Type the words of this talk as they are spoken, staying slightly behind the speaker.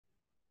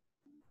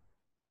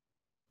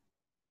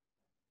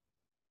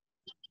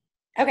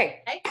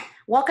Okay.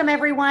 Welcome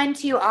everyone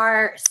to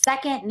our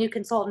second new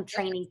consultant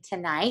training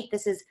tonight.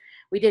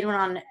 We did one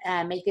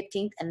on May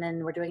 15th, and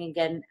then we're doing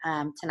again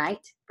tonight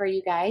for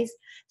you guys.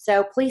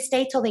 So please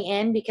stay till the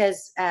end,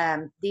 because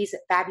these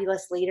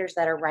fabulous leaders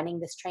that are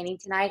running this training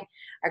tonight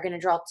are going to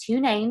draw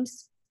 2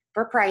 names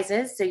for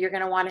prizes. So you're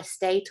going to want to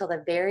stay till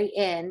the very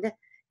end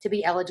to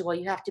be eligible.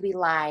 You have to be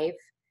live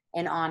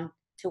and on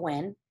to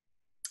win.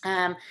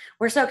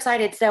 We're so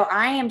excited. So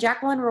I am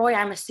Jacquelyn Roy.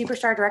 I'm a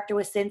superstar director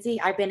with SCENTSY.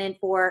 I've been in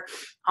for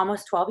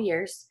almost 12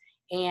 years,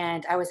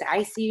 and I was an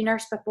ICU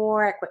nurse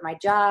before. I quit my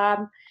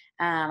job.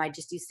 I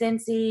just do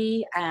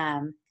SCENTSY.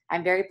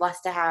 I'm very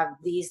blessed to have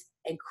these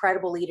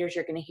incredible leaders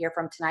you're going to hear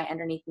from tonight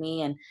underneath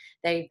me, and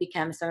they've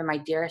become some of my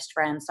dearest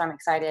friends. So I'm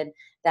excited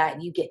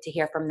that you get to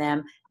hear from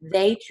them.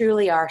 They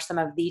truly are some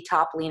of the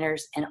top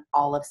leaders in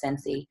all of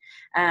SCENTSY.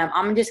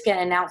 I'm just going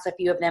to announce a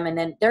few of them, and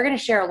then they're going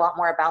to share a lot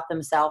more about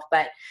themselves.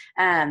 But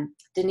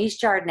Denice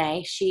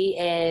Geredine, she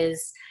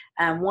is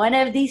one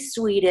of the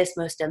sweetest,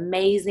 most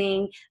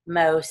amazing,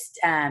 most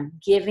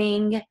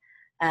giving,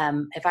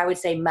 if I would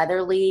say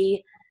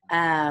motherly,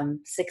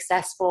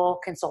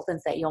 successful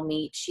consultants that you'll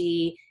meet.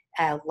 She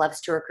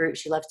loves to recruit.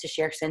 She loves to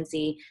share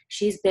SCENTSY.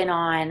 She's been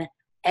on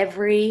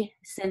every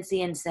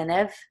SCENTSY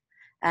incentive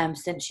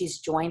since she's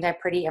joined. I'm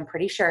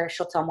pretty sure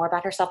she'll tell more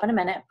about herself in a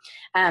minute,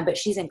 but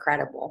she's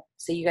incredible.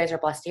 So you guys are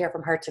blessed to hear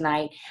from her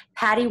tonight.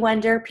 Patty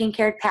Wunder,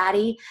 pink-haired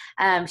Patty.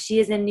 She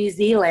is in New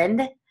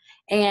Zealand,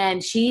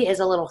 and she is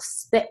a little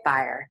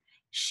spitfire.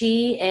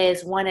 She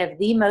is one of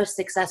the most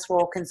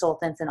successful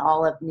consultants in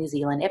all of New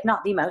Zealand, if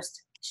not the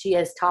most. She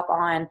is top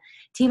on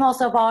team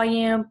wholesale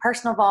volume,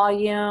 personal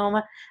volume,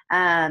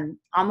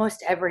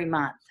 almost every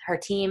month. Her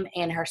team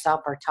and herself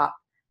are top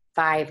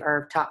 5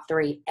 or top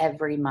 3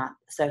 every month.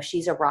 So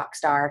she's a rock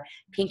star.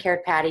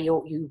 Pink-haired Patty,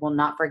 you will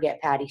not forget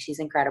Patty. She's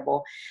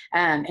incredible.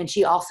 And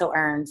she also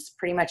earns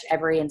pretty much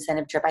every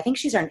incentive trip. I think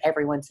she's earned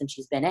every one since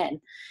she's been in.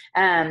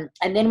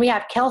 And then we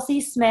have Kelsey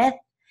Smith.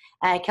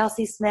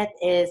 Kelsey Smith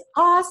is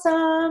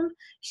awesome.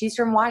 She's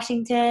from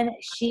Washington.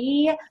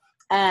 She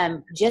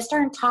just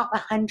earned top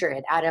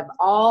 100 out of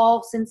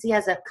all SCENTSY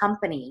as a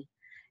company.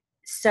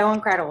 So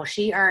incredible.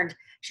 She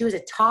was a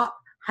top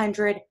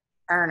 100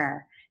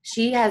 earner.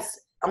 She has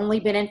only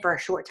been in for a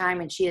short time,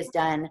 and she has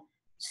done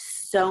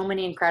so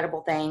many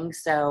incredible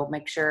things. So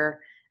make sure,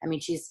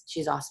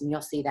 she's awesome.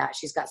 You'll see that.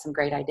 She's got some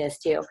great ideas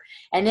too.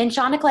 And then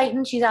Shonda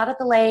Clayton, she's out at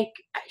the lake.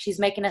 She's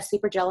making us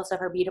super jealous of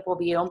her beautiful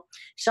view.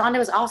 Shonda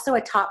was also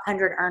a top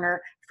 100 earner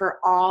for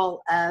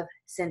all of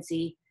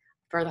SCENTSY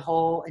for the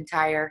whole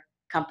entire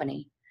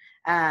company.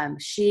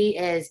 She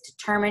is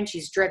determined.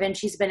 She's driven.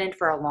 She's been in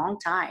for a long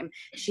time.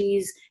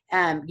 She's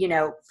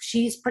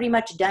pretty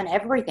much done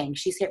everything.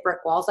 She's hit brick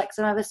walls like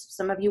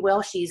some of you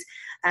will. She's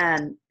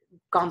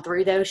gone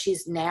through those.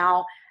 She's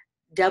now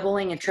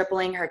doubling and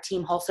tripling her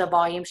team wholesale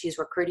volume. She's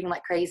recruiting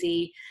like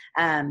crazy.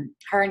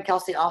 Her and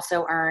Kelsey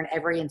also earn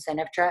every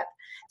incentive trip.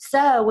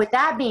 So with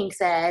that being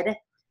said,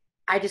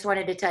 I just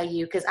wanted to tell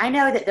you, because I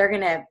know that they're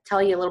going to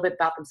tell you a little bit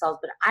about themselves,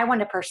 but I want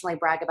to personally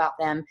brag about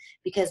them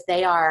because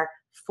they are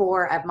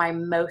 4 of my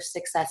most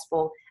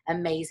successful,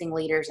 amazing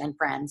leaders and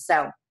friends.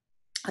 So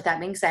with that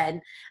being said,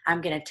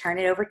 I'm going to turn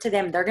it over to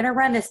them. They're going to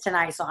run this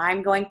tonight. So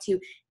I'm going to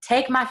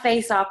take my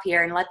face off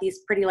here and let these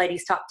pretty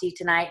ladies talk to you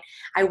tonight.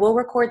 I will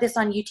record this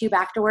on YouTube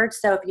afterwards.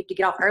 So if you have to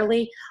get off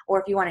early, or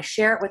if you want to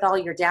share it with all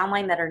your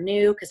downline that are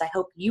new, because I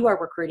hope you are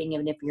recruiting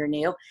even if you're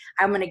new,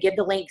 I'm going to give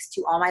the links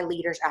to all my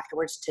leaders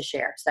afterwards to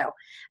share. So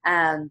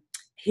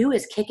who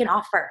is kicking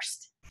off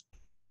first?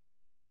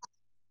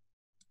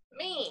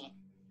 Me.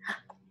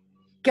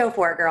 Go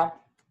for it, girl.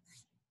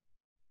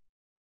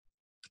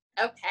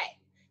 Okay.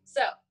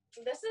 So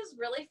this is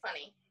really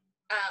funny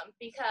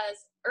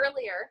because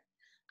earlier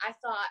I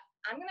thought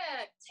I'm going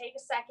to take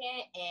a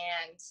second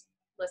and,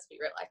 let's be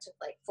real, I took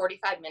like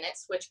 45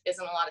 minutes, which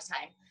isn't a lot of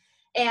time,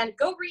 and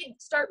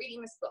start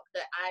reading this book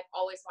that I've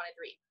always wanted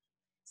to read.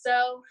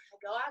 So I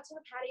go out to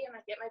the patio and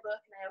I get my book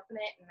and I open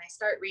it and I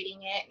start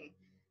reading it, and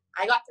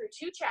I got through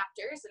 2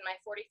 chapters in my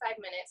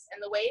 45 minutes, and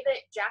the way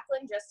that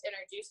Jacquelyn just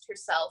introduced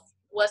herself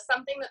was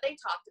something that they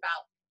talked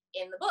about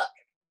in the book.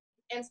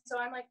 And so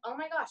I'm like, oh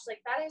my gosh,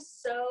 like that is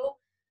so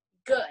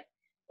good.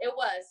 It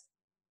was,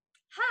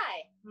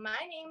 hi, my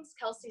name's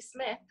Kelsey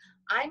Smith.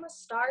 I'm a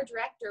star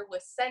director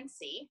with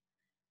SCENTSY.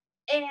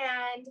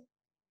 And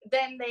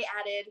then they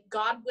added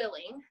God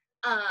willing.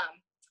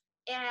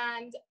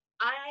 And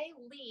I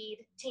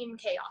lead Team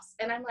Chaos.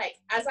 And I'm like,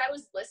 as I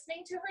was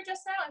listening to her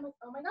just now, I'm like,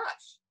 oh my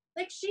gosh,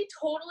 like she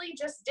totally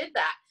just did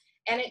that.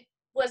 And it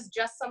was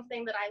just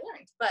something that I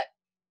learned. But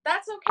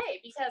that's okay,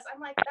 because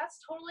I'm like, that's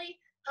totally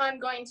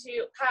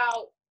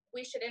how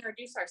we should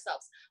introduce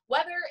ourselves.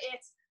 Whether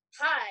it's,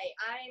 hi,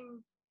 I'm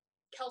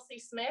Kelsey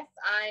Smith,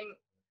 I'm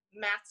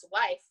Matt's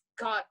wife,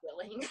 God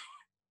willing,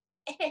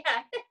 and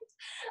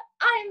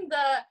I'm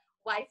the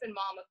wife and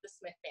mom of the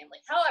Smith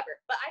family.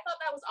 However, but I thought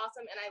that was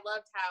awesome, and I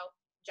loved how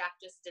Jack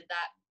just did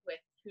that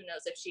with, who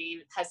knows if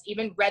she has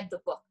even read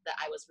the book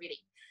that I was reading.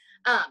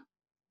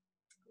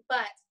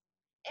 But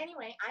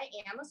anyway, I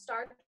am a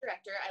star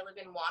director. I live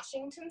in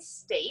Washington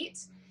State,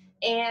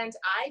 And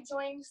I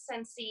joined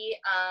SCENTSY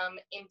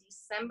in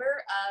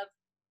December of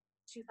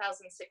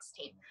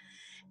 2016.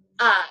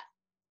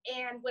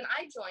 And when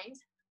I joined,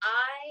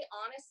 I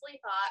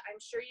honestly thought, I'm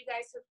sure you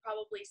guys have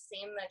probably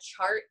seen the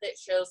chart that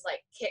shows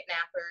like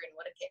kidnapper and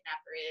what a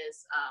kidnapper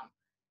is.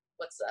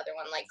 What's the other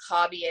one? Like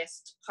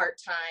hobbyist,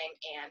 part-time,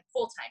 and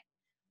full-time.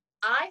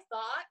 I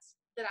thought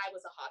that I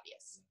was a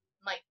hobbyist.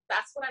 Like,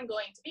 that's what I'm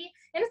going to be.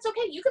 And it's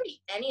okay. You can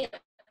be any of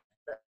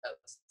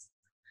those.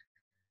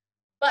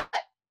 But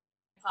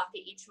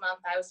pocket each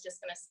month, I was just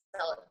going to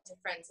sell it to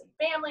friends and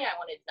family. I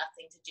wanted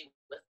nothing to do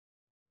with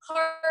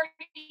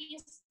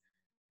parties.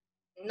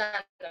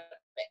 None of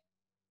it.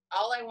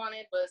 All I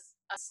wanted was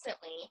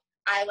instantly,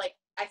 I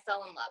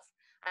fell in love.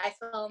 I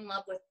fell in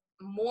love with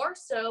more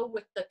so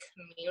with the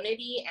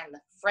community and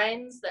the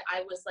friends that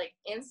I was like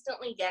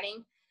instantly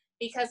getting,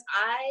 because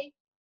I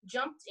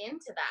jumped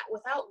into that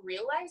without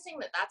realizing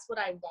that that's what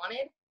I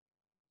wanted.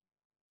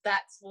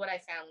 That's what I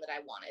found that I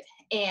wanted.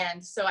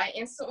 And so I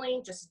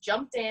instantly just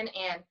jumped in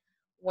and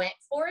went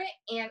for it.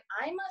 And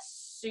I'm a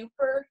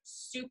super,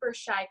 super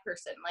shy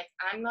person. Like,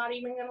 I'm not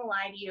even going to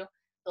lie to you.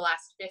 The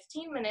last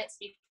 15 minutes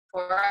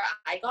before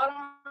I got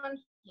on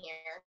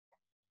here,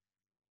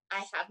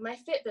 I have my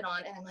Fitbit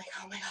on and I'm like,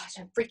 oh my gosh,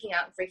 I'm freaking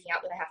out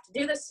that I have to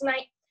do this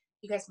tonight.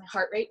 You guys, my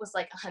heart rate was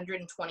like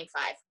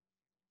 125.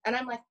 And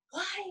I'm like,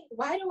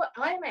 why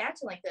am I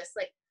acting like this?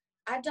 Like,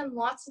 I've done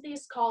lots of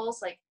these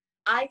calls. Like,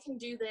 I can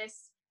do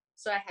this.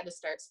 So I had to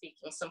start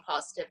speaking some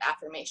positive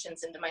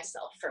affirmations into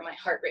myself for my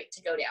heart rate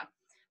to go down.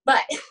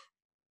 But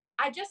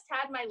I just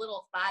had my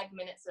little 5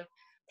 minutes of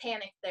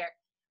panic there,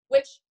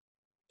 which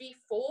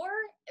before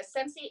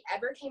SCENTSY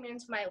ever came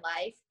into my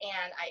life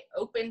and I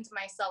opened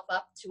myself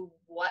up to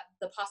what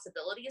the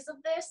possibilities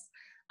of this,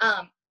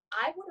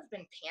 I would have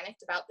been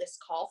panicked about this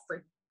call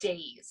for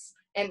days.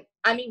 And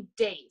I mean,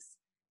 days.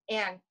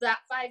 And that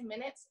 5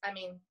 minutes, I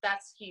mean,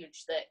 that's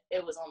huge that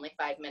it was only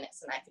 5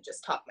 minutes and I could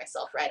just talk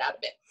myself right out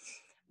of it.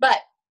 But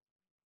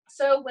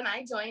so when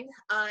I joined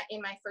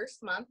in my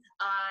first month,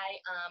 I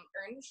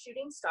earned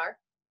Shooting Star.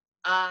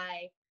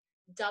 I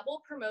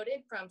double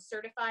promoted from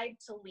certified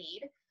to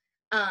lead.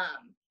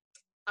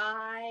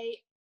 I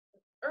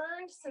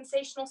earned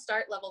Sensational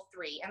Start level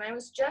 3. And I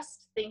was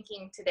just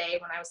thinking today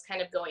when I was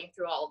kind of going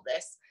through all of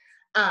this,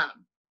 I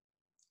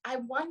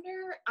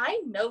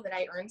know that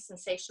I earned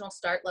Sensational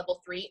Start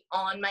level 3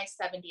 on my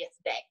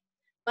 70th day.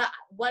 But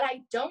what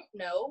I don't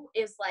know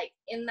is like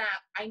in that,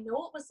 I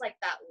know it was like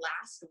that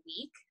last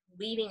week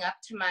leading up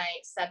to my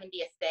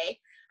 70th day.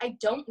 I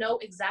don't know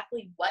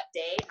exactly what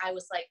day I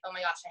was like, oh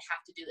my gosh, I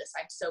have to do this.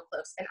 I'm so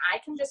close. And I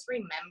can just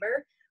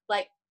remember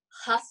like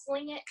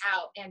hustling it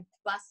out and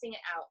busting it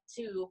out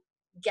to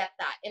get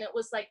that. And it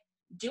was like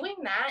doing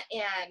that,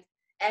 and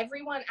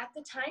everyone at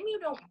the time, you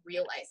don't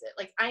realize it.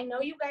 Like, I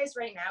know you guys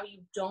right now,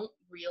 you don't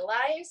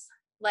realize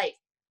like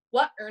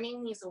what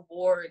earning these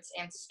awards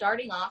and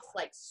starting off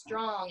like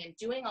strong and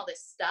doing all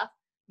this stuff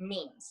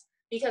means.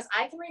 Because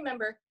I can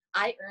remember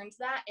I earned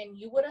that, and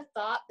you would have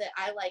thought that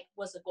I like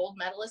was a gold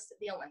medalist at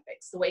the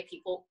Olympics, the way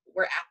people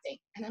were acting.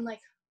 And I'm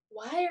like,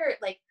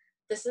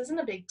 this isn't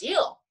a big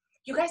deal.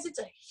 You guys, it's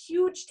a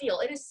huge deal.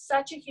 It is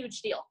such a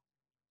huge deal.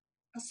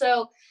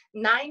 So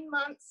 9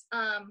 months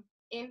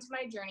into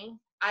my journey,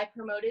 I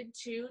promoted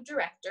to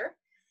director.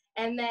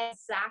 And then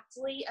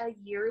exactly a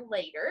year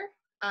later,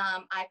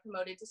 I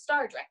promoted to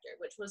star director,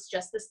 which was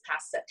just this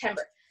past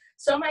September.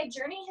 So my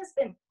journey has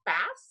been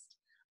fast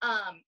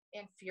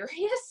and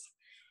furious.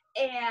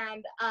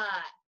 And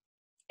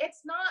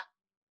it's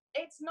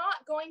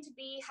not going to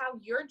be how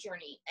your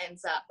journey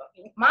ends up.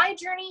 My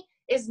journey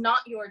is not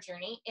your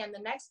journey, and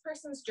the next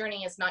person's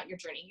journey is not your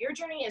journey. Your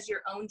journey is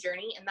your own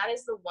journey, and that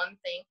is the one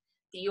thing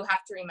that you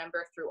have to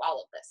remember through all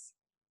of this.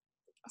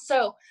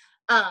 So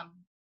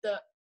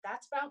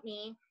that's about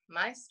me,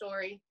 my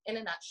story in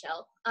a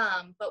nutshell.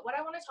 But what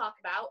I want to talk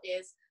about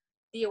is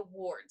the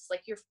awards,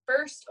 like your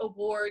first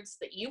awards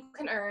that you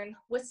can earn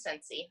with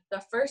SCENTSY.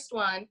 The first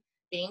one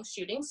being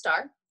Shooting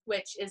Star,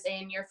 which is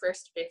in your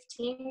first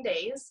 15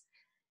 days.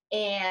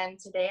 And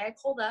today I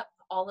pulled up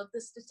all of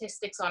the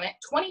statistics on it.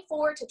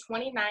 24 to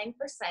 29%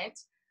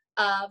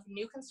 of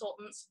new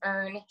consultants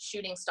earn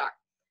Shooting Star.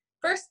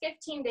 First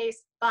 15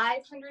 days,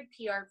 500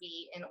 PRV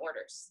in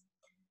orders.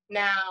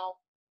 Now,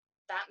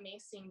 that may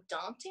seem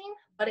daunting,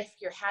 but if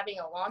you're having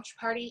a launch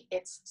party,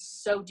 it's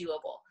so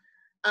doable.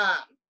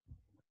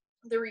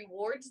 The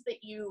rewards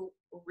that you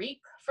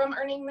reap from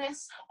earning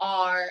this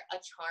are a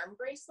charm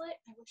bracelet.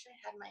 I wish I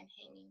had mine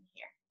hanging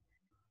here.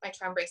 My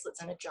charm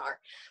bracelet's in a jar.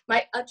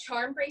 A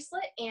charm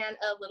bracelet and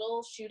a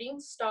little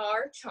Shooting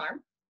Star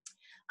charm.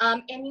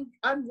 And you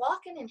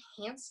unlock an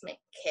enhancement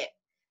kit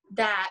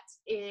that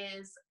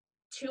is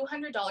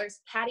 $200.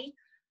 Patty,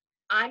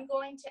 I'm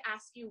going to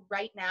ask you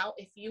right now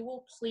if you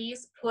will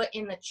please put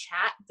in the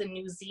chat the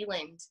New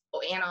Zealand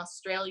and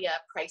Australia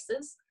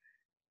prices,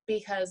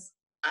 because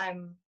I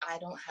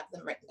don't have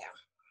them written down.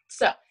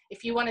 So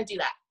if you want to do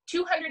that,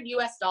 $200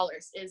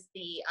 is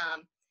the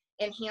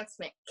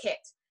enhancement kit.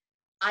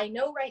 I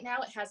know right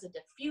now it has a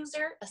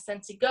diffuser, a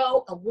SCENTSY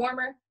Go, a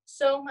warmer,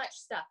 so much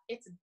stuff.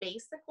 It's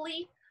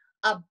basically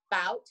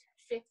about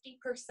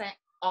 50%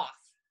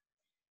 off.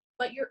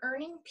 But you're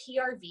earning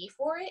PRV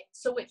for it,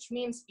 so which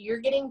means you're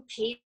getting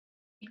paid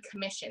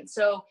commission.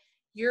 So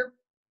you're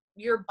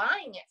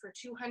buying it for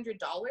 $200,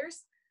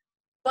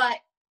 but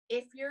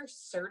if you're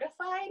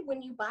certified,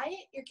 when you buy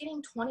it, you're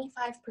getting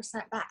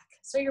 25% back.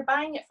 So you're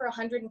buying it for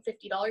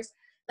 $150.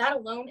 That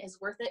alone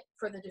is worth it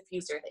for the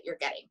diffuser that you're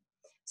getting.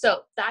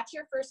 So that's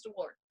your first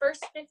award.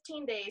 First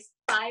 15 days,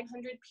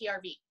 500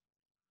 PRV.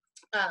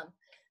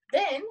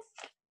 Then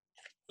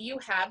you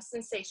have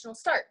Sensational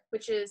Start,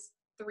 which is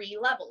 3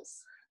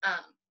 levels.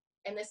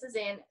 And this is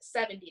in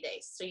 70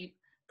 days. So you,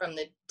 from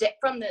the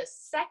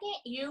second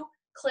you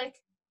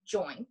click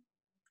join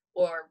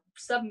or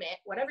submit,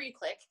 whatever you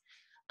click,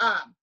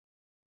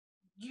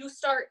 you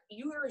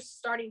are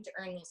starting to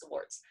earn these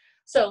awards.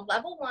 So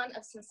level 1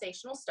 of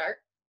Sensational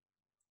Start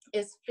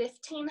is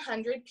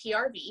 1,500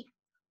 PRV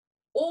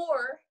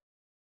or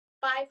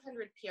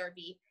 500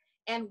 PRV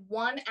and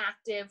 1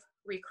 active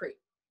recruit.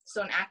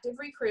 So an active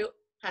recruit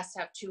has to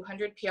have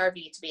 200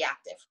 PRV to be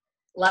active.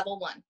 Level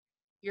 1,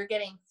 you're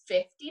getting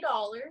 $50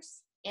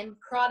 in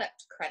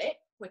product credit,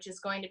 which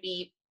is going to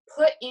be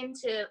put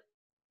into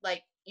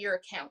like your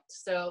account.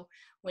 So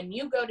when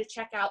you go to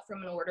check out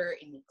from an order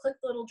and you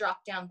click the little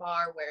drop down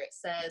bar where it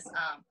says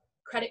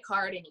credit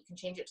card, and you can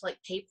change it to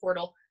like pay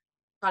portal,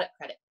 product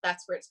credit,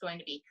 that's where it's going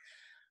to be.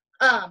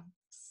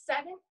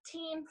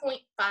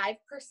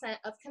 17.5%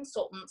 of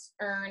consultants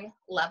earn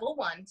level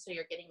 1. So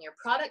you're getting your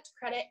product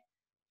credit,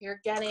 you're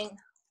getting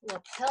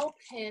lapel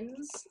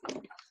pins.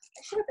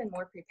 I should have been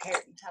more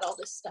prepared and had all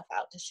this stuff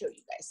out to show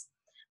you guys.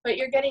 But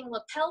you're getting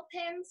lapel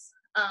pins,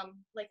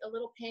 like a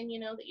little pin, you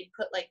know, that you'd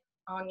put like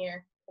on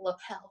your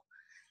lapel,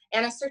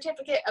 and a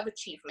certificate of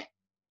achievement.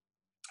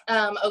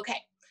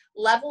 Okay,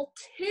 level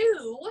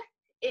 2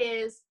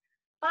 is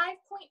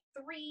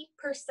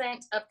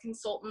 5.3% of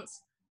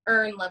consultants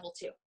earn level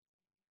 2.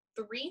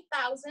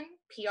 3,000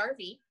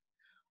 PRV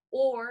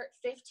or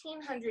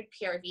 1,500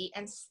 PRV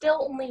and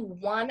still only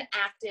 1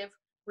 active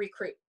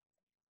recruit.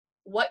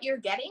 What you're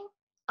getting?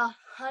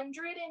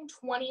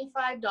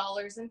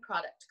 $125 in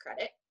product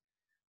credit,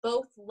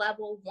 both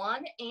level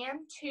 1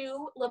 and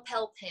 2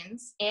 lapel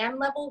pins, and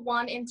level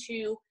 1 and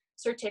 2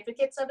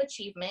 certificates of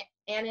achievement,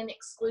 and an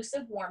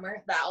exclusive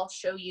warmer that I'll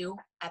show you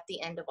at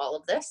the end of all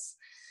of this,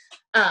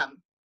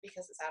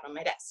 because it's out on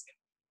my desk.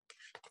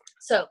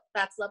 So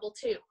that's level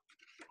 2.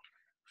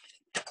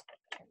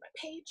 My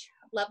page.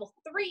 Level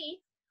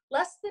 3,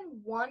 less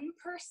than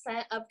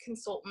 1% of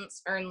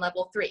consultants earn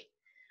level 3,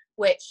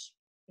 which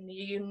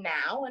you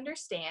now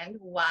understand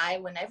why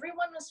when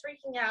everyone was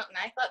freaking out and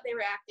I thought they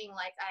were acting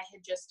like I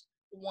had just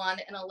won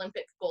an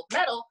Olympic gold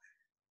medal,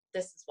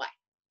 this is why.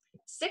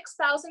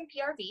 6,000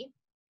 PRV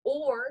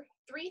or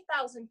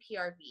 3,000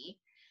 PRV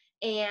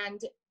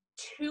and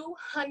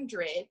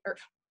 200 or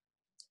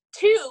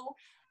 2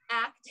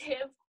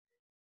 active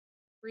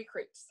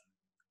recruits.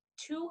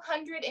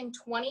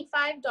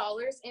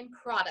 $225 in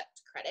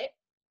product credit,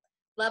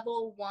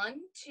 level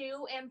 1,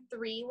 2, and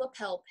 3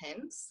 lapel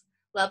pins,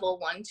 level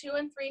 1, 2,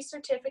 and 3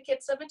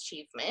 certificates of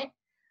achievement,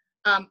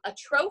 a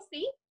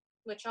trophy,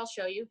 which I'll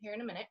show you here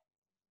in a minute,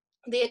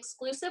 the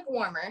exclusive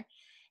warmer,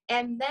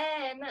 and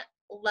then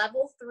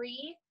level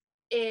 3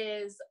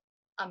 is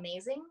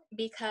amazing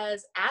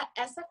because at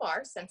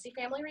SFR, SCENTSY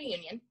Family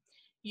Reunion,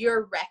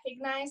 you're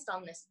recognized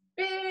on this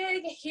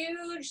big,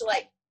 huge,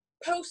 like,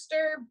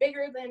 poster,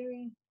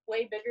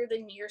 way bigger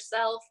than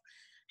yourself,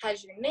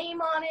 has your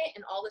name on it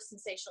and all the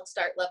Sensational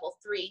Start level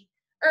 3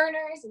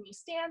 earners, and you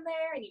stand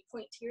there and you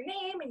point to your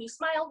name and you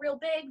smile real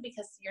big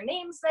because your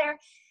name's there,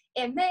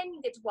 and then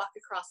you get to walk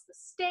across the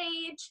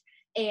stage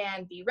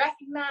and be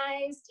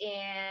recognized,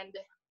 and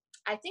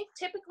I think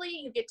typically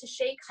you get to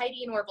shake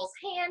Heidi and Orville's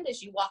hand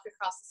as you walk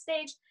across the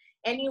stage,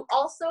 and you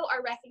also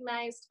are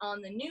recognized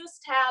on the news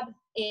tab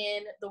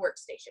in the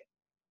workstation.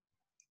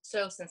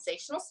 So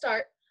Sensational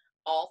Start,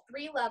 all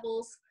 3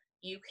 levels,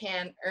 you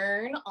can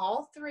earn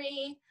all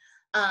 3,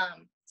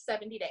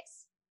 70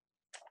 days.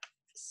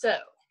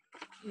 So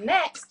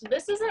next,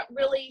 this isn't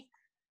really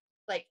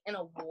like an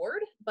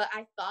award, but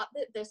I thought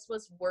that this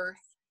was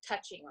worth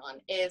touching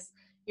on, is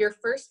your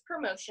first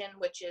promotion,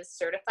 which is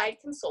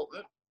certified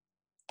consultant.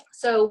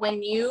 So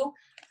when you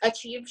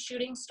achieve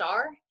shooting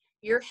star,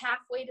 you're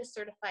halfway to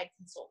certified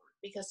consultant,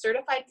 because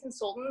certified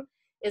consultant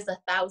is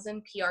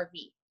 1,000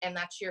 PRV, and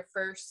that's your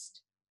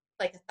first,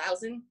 like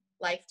 1,000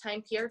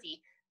 lifetime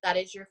PRV. That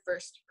is your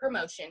first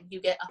promotion. You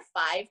get a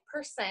 5%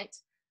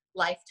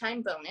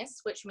 lifetime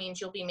bonus, which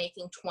means you'll be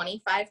making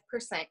 25%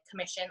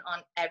 commission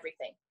on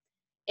everything.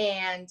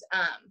 And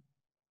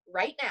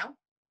right now,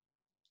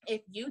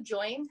 if you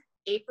joined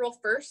April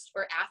 1st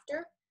or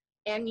after,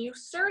 and you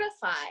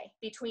certify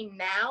between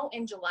now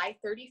and July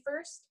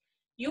 31st,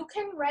 you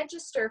can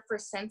register for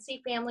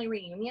SCENTSY Family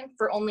Reunion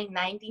for only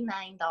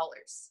 $99.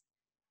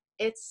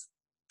 It's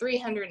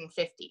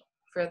 $350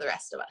 for the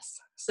rest of us.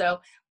 So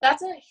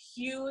that's a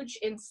huge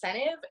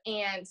incentive.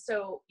 And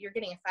so you're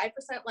getting a 5%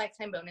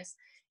 lifetime bonus.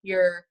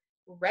 You're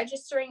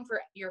registering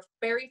for your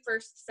very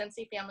first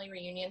SCENTSY Family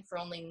Reunion for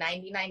only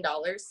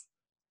 $99.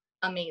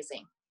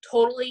 Amazing.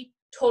 Totally,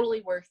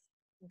 totally worth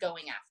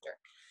going after.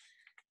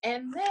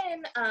 And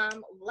then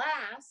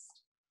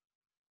last,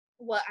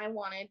 what I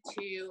wanted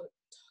to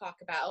talk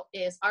about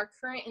is our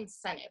current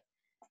incentive.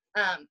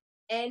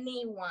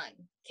 Anyone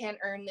can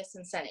earn this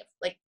incentive.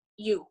 Like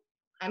you,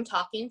 I'm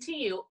talking to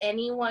you.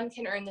 Anyone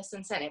can earn this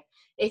incentive.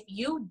 If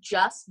you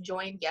just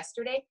joined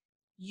yesterday,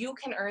 you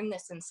can earn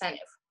this incentive.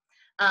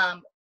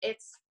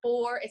 It's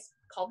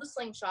called the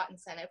Slingshot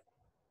Incentive.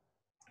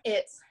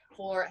 It's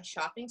for a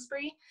shopping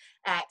spree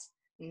at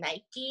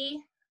Nike,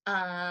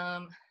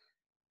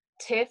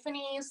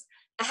 Tiffany's,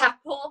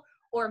 Apple,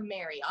 or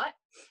Marriott.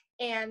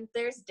 And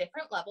there's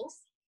different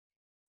levels.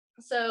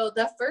 So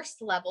the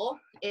first level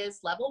is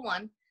level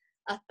 1,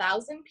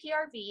 1,000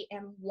 PRV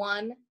and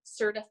 1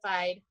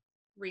 certified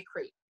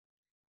recruit.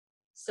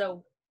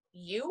 So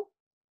you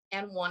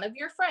and one of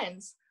your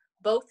friends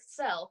both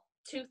sell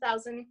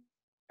 2,000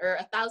 or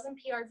 1,000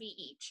 PRV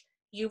each.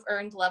 You've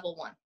earned level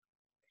 1.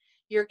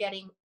 You're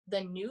getting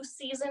the new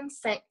season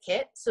scent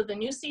kit. So the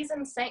new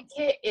season scent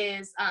kit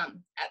is at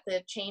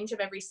the change of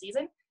every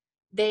season,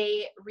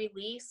 they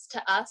release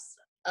to us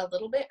a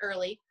little bit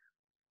early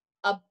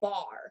a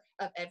bar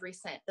of every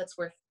scent it's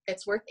worth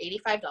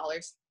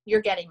 $85.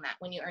 You're getting that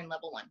when you earn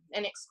level 1.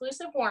 An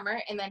exclusive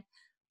warmer, and then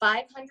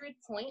 500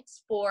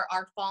 points for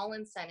our fall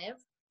incentive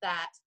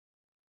that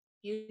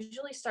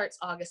usually starts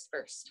August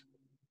 1st.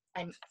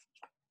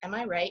 Am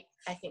I right?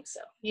 I think so.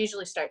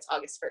 Usually starts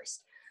August 1st.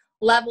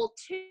 Level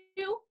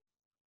 2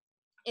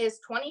 is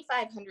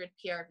 2,500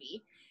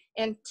 PRV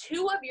and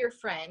 2 of your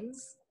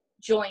friends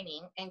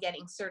joining and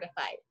getting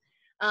certified.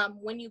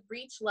 When you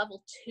reach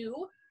level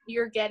 2,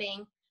 you're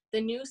getting the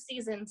new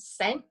season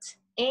scent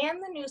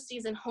and the new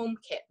season home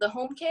kit. The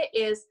home kit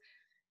is,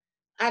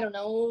 I don't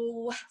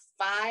know,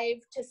 5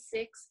 to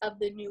 6 of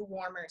the new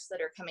warmers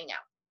that are coming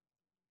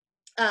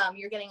out.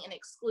 You're getting an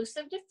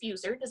exclusive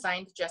diffuser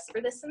designed just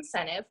for this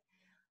incentive,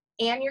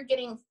 and you're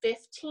getting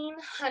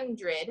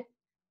 1,500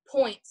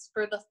 points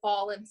for the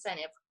fall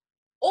incentive.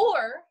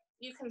 Or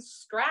you can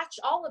scratch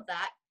all of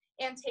that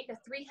and take a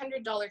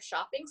 $300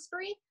 shopping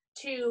spree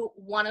to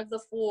one of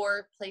the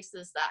 4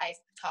 places that I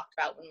talked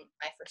about when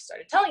I first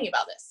started telling you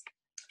about this.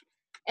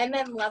 And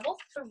then level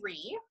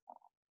 3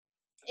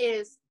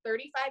 is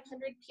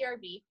 3,500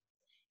 PRV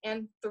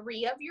and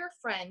 3 of your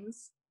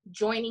friends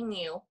joining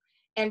you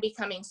and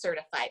becoming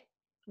certified.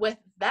 With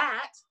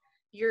that,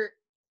 you're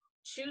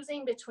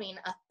choosing between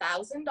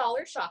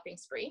 $1,000 shopping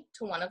spree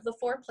to one of the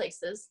 4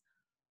 places,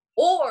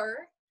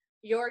 or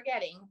you're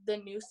getting the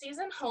new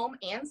season home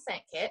and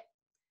scent kit,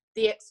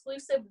 the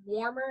exclusive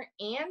warmer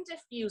and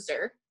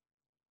diffuser,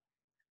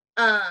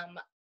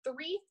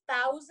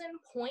 3,000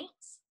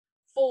 points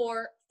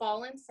for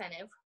fall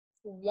incentive,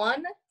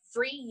 1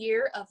 free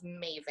year of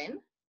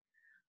Maven,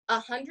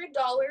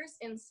 $100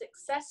 in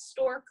success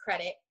store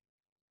credit,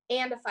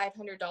 and a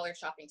 $500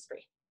 shopping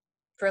spree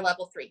for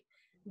level 3.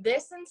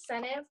 This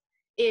incentive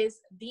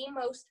is the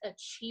most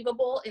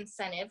achievable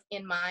incentive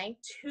in my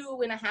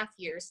 2.5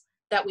 years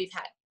that we've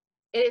had.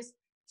 It is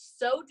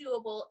so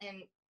doable,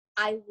 and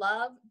I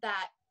love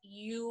that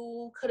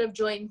you could have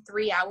joined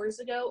 3 hours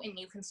ago and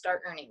you can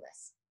start earning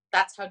this.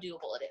 That's how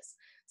doable it is.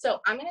 So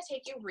I'm going to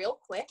take you real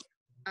quick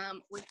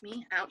with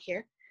me out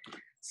here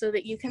so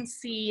that you can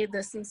see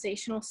the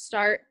Sensational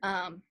Start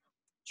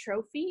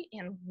trophy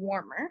and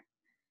warmer.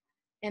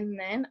 And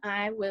then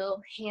I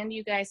will hand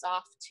you guys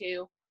off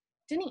to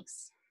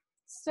Denice.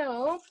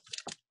 So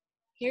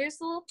here's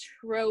the little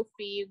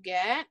trophy you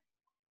get.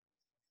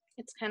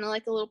 It's kind of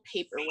like a little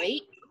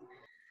paperweight.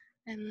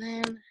 And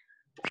then,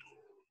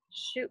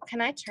 shoot,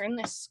 can I turn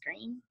this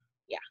screen?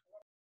 Yeah.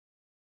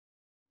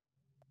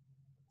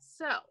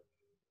 So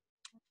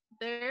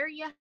there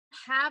you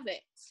have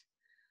it.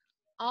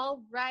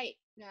 All right,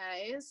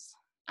 guys.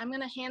 I'm going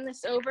to hand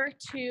this over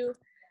to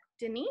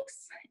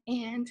Denice,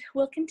 and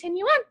we'll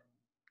continue on.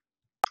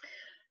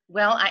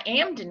 Well, I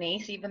am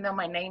Denice, even though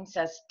my name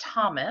says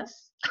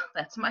Thomas.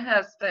 That's my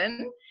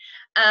husband.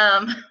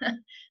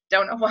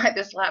 Don't know why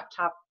this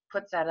laptop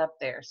puts that up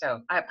there.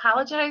 So I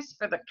apologize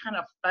for the kind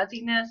of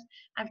fuzziness.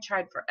 I've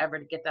tried forever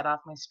to get that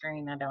off my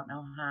screen. I don't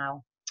know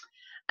how.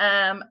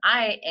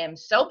 I am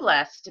so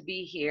blessed to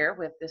be here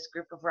with this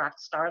group of rock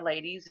star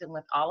ladies and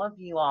with all of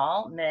you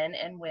all, men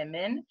and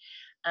women,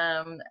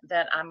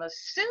 that I'm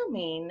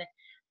assuming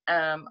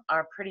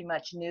are pretty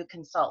much new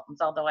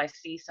consultants, although I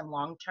see some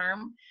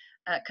long-term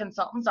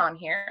consultants on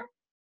here.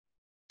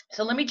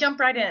 So let me jump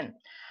right in.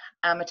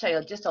 I'm going to tell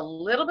you just a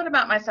little bit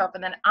about myself,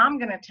 and then I'm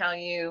going to tell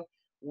you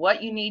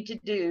what you need to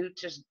do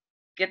to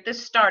get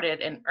this started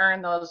and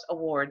earn those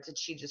awards that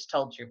she just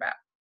told you about.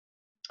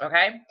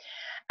 Okay?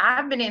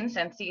 I've been in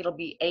SCENTSY. It'll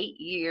be 8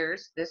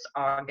 years this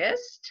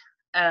August.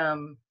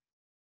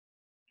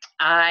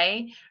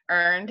 I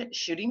earned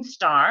Shooting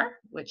Star,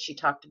 which she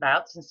talked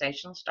about,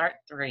 Sensational Start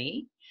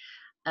 3.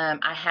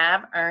 I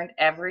have earned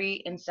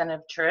every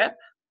incentive trip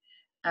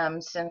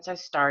since I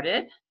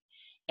started,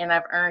 and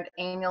I've earned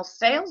Annual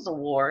Sales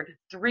Award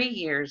 3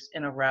 years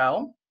in a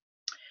row,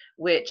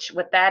 which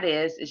what that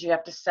is you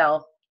have to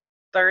sell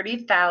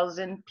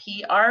 30,000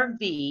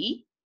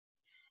 PRV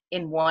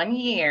in 1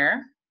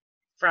 year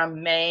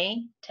from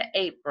May to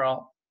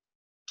April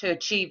to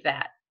achieve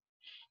that.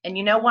 And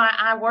you know why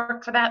I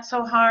work for that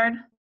so hard,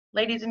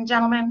 ladies and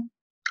gentlemen?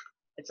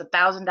 It's a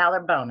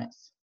 $1,000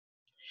 bonus.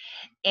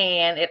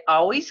 And it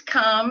always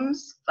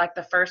comes like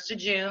the 1st of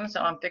June,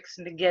 so I'm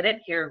fixing to get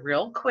it here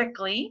real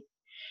quickly.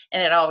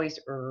 And it always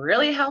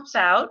really helps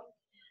out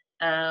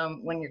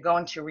when you're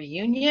going to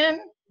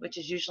reunion, which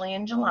is usually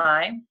in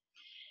July.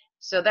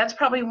 So that's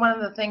probably one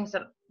of the things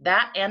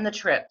that and the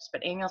trips,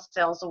 but annual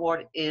sales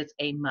award is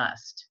a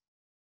must.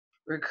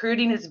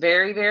 Recruiting is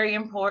very, very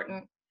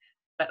important,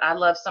 but I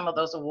love some of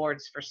those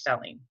awards for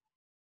selling.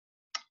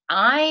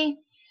 I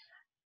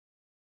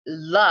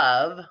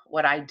love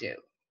what I do.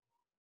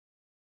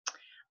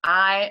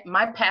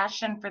 My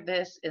passion for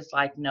this is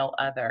like no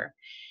other.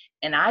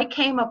 And I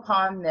came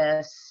upon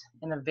this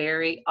in a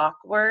very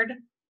awkward,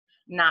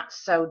 not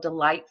so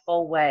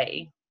delightful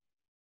way.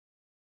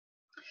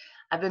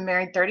 I've been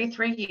married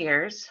 33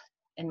 years,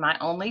 and my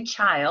only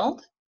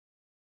child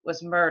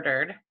was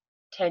murdered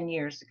 10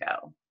 years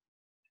ago.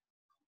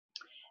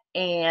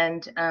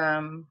 And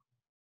I'm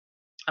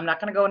not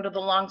going to go into the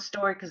long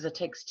story because it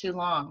takes too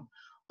long,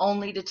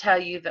 only to tell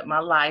you that my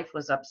life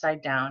was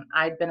upside down.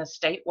 I'd been a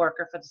state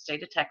worker for the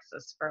state of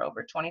Texas for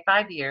over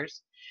 25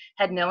 years,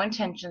 had no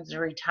intentions of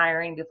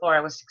retiring before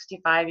I was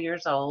 65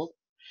 years old,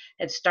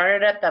 had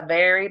started at the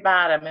very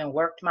bottom and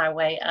worked my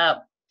way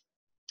up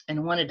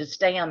and wanted to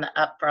stay on the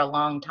up for a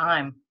long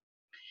time.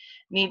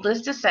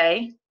 Needless to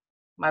say,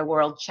 my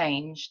world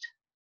changed.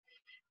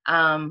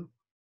 All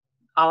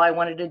I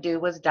wanted to do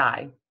was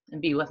die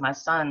and be with my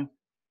son.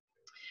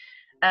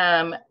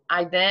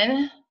 I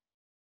then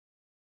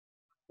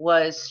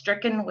was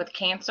stricken with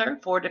cancer,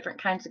 4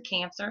 different kinds of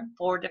cancer,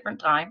 4 different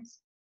times,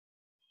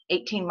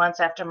 18 months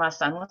after my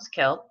son was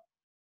killed.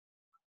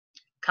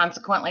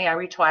 Consequently, I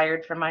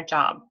retired from my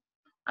job.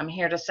 I'm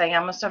here to say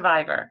I'm a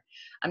survivor.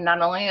 I'm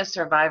not only a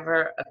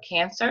survivor of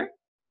cancer,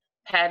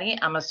 Patty,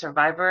 I'm a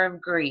survivor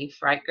of grief,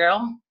 right,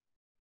 girl?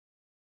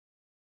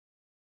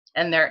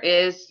 And there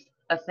is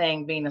a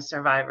thing being a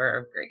survivor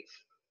of grief.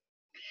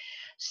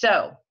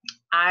 So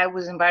I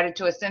was invited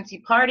to a SCENTSY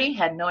party,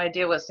 had no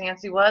idea what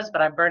SCENTSY was,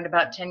 but I burned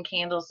about 10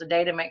 candles a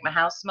day to make my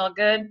house smell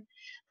good.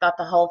 Thought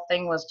the whole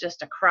thing was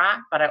just a crock,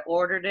 but I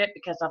ordered it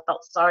because I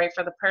felt sorry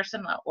for the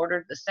person. I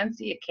ordered the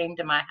SCENTSY. It came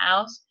to my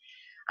house.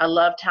 I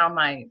loved how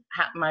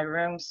my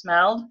room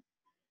smelled.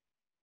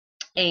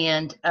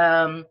 And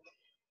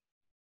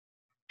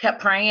kept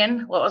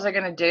praying. What was I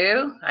going to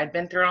do? I'd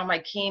been through all my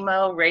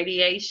chemo,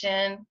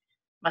 radiation.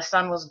 My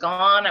son was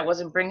gone. I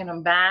wasn't bringing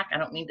him back. I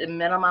don't need to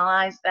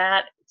minimize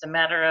that. It's a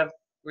matter of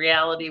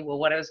reality, well,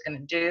 what I was going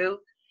to do.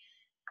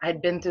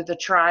 I'd been through the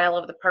trial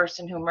of the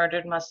person who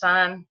murdered my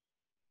son.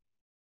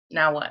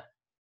 Now what?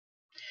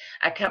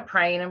 I kept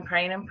praying and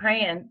praying and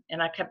praying,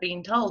 and I kept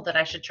being told that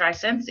I should try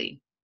SCENTSY.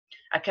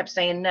 I kept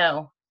saying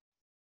no.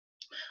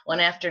 One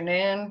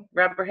afternoon,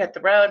 rubber hit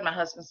the road. My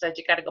husband said,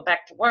 you got to go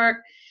back to work.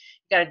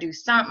 You got to do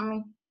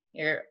something.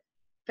 You're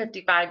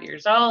 55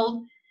 years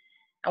old.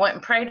 I went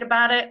and prayed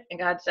about it, and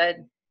God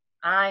said,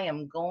 I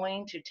am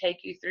going to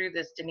take you through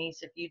this,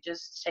 Denice, if you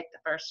just take the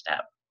first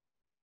step.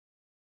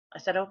 I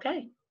said,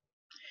 okay.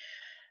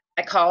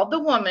 I called the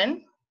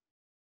woman,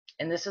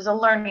 and this is a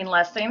learning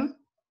lesson.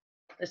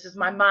 This is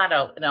my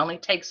motto. It only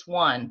takes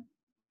one.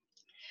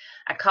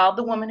 I called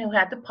the woman who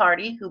had the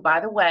party, who, by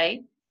the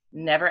way,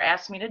 never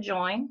asked me to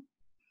join,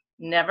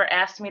 never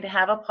asked me to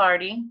have a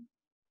party,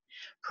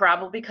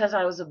 probably because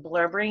I was a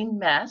blubbering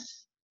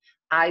mess,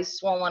 eyes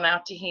swollen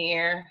out to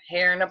here,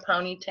 hair in a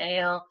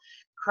ponytail,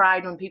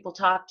 cried when people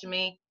talked to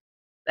me.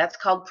 That's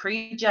called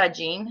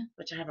prejudging,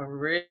 which I have a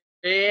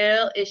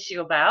real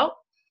issue about.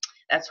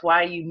 That's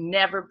why you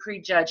never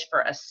prejudge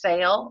for a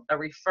sale, a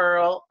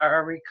referral, or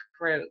a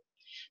recruit.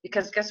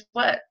 Because guess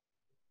what?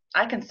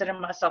 I consider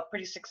myself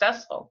pretty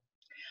successful.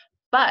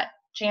 But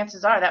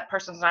chances are that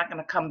person's not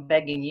going to come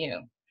begging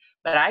you.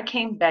 But I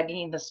came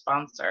begging the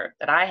sponsor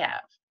that I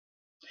have.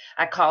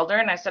 I called her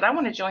and I said, I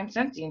want to join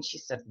SCENTSY. And she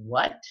said,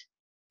 what?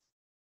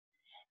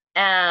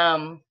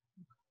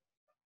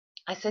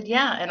 I said,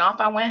 yeah. And off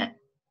I went.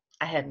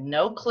 I had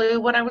no clue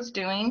what I was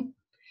doing.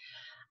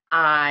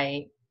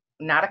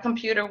 Not a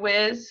computer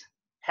whiz,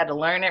 had to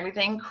learn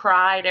everything,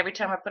 cried every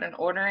time I put an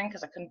order in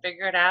because I couldn't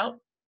figure it out.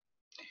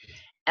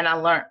 And I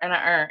learned, and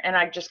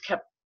I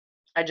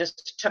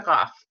just took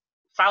off,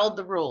 followed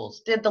the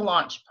rules, did the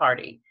launch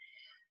party.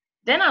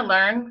 Then I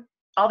learned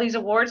all these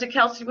awards that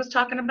Kelsey was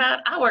talking about.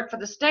 I worked for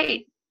the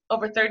state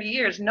over 30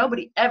 years.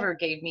 Nobody ever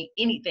gave me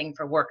anything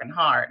for working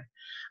hard.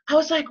 I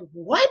was like,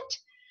 what?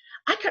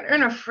 I could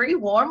earn a free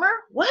warmer?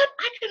 What?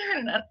 I could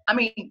earn,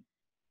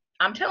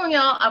 I'm telling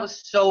y'all, I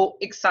was so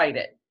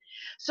excited.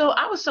 So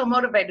I was so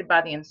motivated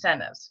by the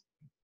incentives.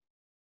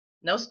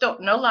 No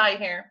lie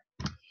here.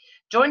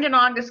 Joined in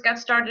August, got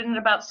started in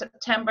about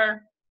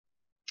September.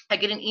 I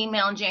get an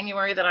email in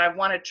January that I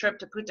won a trip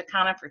to Punta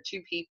Cana for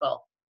 2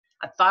 people.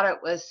 I thought it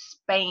was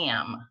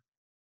spam.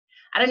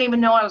 I didn't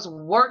even know I was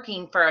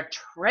working for a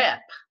trip.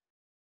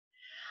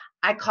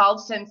 I called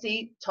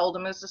SCENTSY, told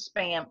them it was a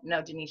spam.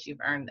 No, Denice,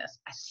 you've earned this.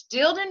 I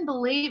still didn't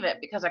believe it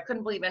because I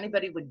couldn't believe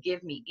anybody would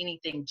give me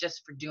anything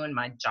just for doing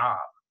my job.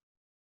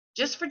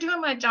 Just for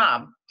doing my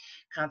job.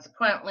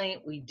 Consequently,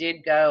 we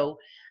did go,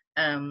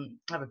 I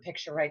have a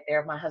picture right there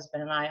of my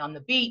husband and I on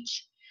the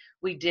beach.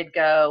 We did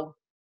go,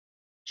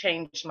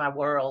 change my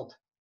world.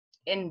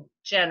 In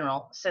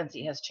general,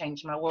 SCENTSY has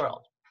changed my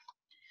world.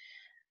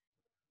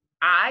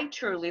 I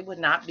truly would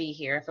not be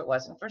here if it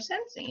wasn't for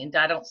SCENTSY, and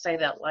I don't say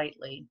that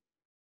lightly.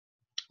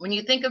 When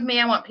you think of me,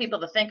 I want people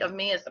to think of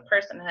me as the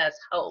person who has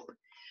hope,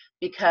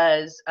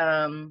 because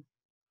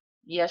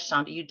yes,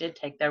 Shonda, you did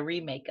take the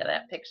remake of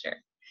that picture.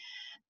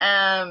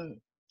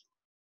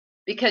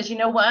 Because you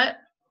know what?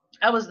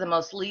 I was the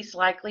most least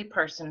likely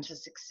person to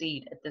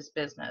succeed at this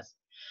business.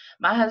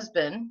 My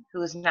husband,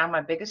 who is now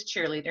my biggest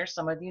cheerleader,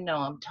 some of you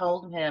know him,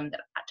 told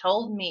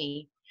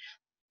me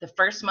the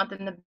first month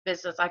in the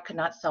business I could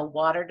not sell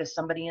water to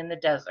somebody in the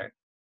desert.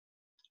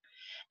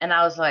 And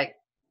I was like,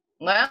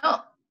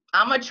 well,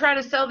 I'm going to try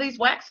to sell these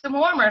wax and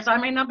warmers. I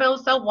may not be able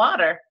to sell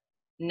water.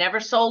 Never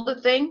sold a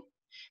thing.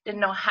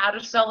 Didn't know how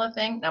to sell a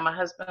thing. Now, my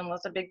husband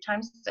was a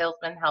big-time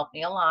salesman, helped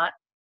me a lot.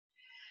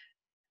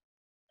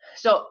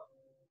 So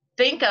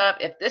think of,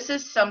 if this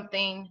is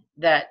something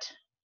that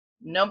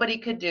nobody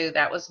could do,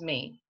 that was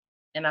me.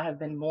 And I have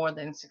been more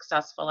than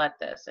successful at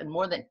this. And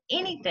more than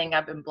anything,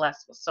 I've been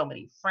blessed with so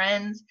many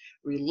friends,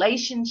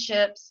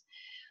 relationships.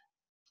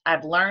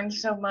 I've learned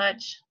so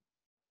much.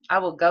 I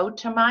will go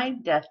to my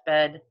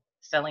deathbed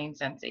selling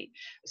SCENTSY.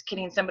 I was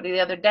kidding somebody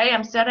the other day.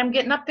 I'm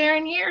getting up there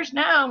in years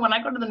now. When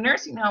I go to the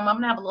nursing home, I'm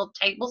going to have a little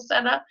table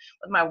set up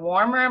with my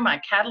warmer, my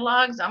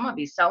catalogs. I'm going to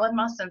be selling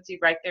my SCENTSY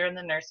right there in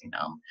the nursing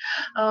home.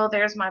 Oh,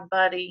 there's my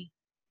buddy.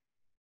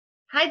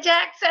 Hi,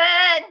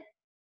 Jackson.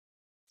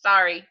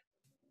 Sorry.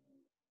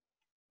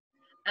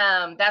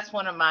 That's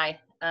one of my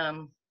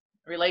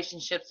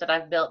relationships that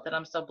I've built that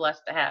I'm so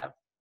blessed to have.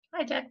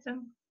 Hi,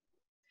 Jackson.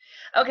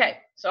 Okay,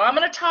 so I'm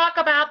going to talk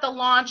about the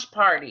launch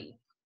party.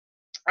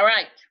 All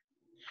right.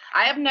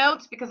 I have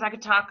notes because I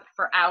could talk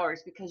for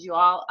hours, because you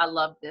all, I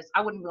love this.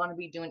 I wouldn't want to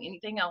be doing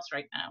anything else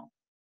right now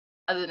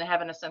other than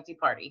having a SCENTSY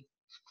party.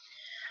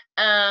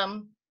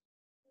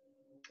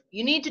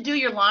 You need to do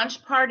your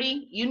launch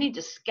party. You need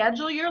to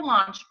schedule your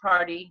launch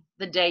party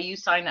the day you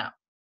sign up.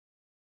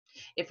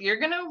 If you're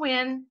going to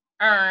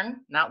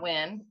not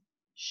win,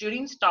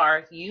 shooting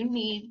star, you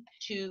need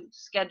to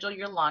schedule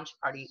your launch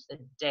party the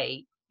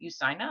day you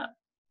sign up,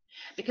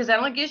 because that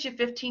only gives you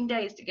 15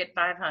 days to get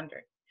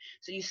 500.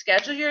 So you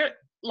schedule your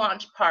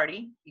launch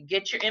party, you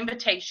get your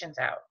invitations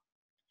out.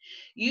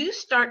 You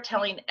start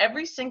telling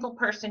every single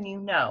person you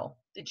know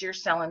that you're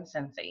selling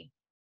SCENTSY.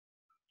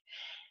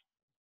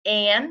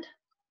 And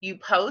you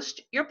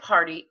post your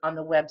party on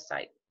the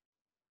website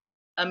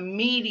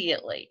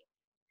immediately,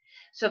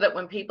 so that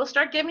when people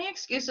start giving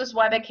excuses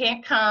why they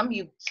can't come,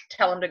 you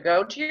tell them to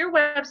go to your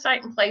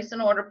website and place an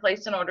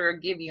order, or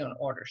give you an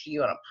order. So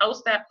you want to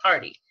post that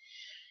party.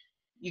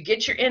 You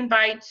get your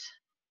invites.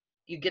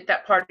 You get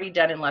that party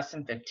done in less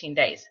than 15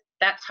 days.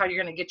 That's how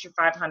you're going to get your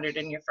 500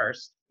 in your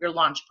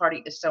launch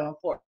party is so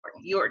important.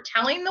 You are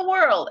telling the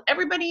world,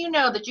 everybody you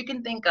know that you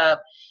can think of,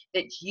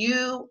 that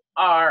you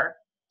are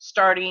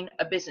starting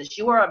a business.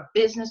 You are a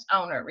business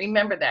owner.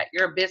 Remember that.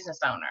 You're a business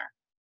owner.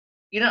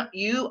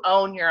 You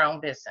own your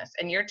own business,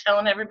 and you're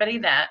telling everybody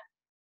that.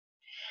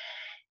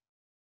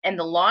 And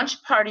the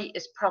launch party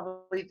is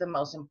probably the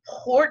most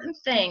important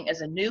thing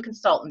as a new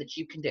consultant that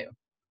you can do.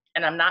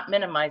 And I'm not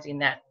minimizing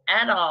that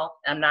at all.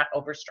 I'm not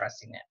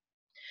overstressing it.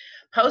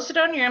 Post it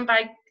on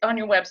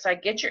your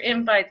website, get your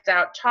invites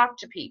out, talk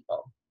to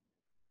people.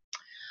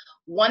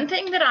 One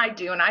thing that I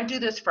do, and I do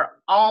this for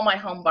all my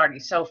home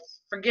parties, so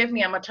forgive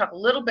me, I'm going to talk a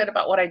little bit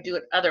about what I do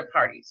at other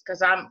parties,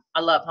 because I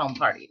love home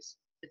parties.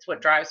 It's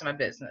what drives my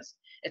business.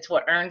 It's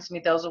what earns me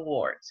those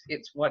awards.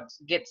 It's what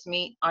gets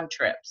me on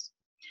trips.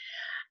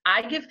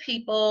 I give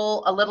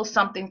people a little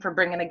something for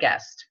bringing a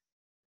guest.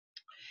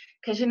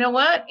 Because you know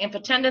what? If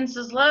attendance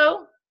is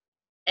low,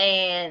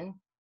 and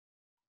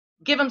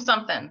give them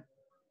something.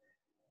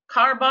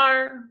 Car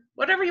bar,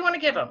 whatever you want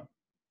to give them.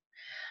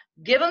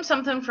 Give them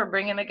something for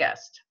bringing a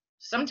guest.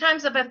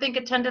 Sometimes if I think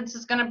attendance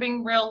is going to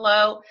be real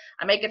low,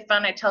 I make it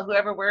fun. I tell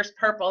whoever wears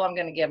purple, I'm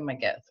going to give them a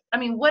gift. I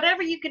mean,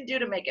 whatever you can do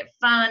to make it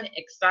fun,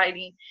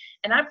 exciting.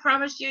 And I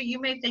promise you, you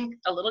may think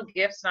a little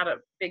gift's not a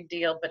big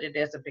deal, but it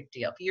is a big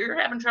deal. If you're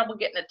having trouble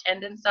getting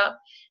attendance up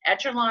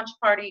at your launch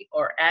party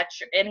or at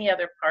any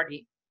other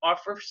party,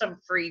 offer some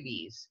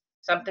freebies,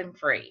 something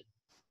free,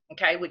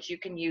 okay, which you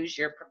can use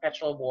your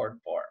perpetual award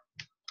for.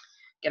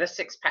 Get a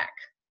 6-pack.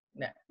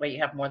 That way you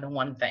have more than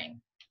one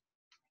thing.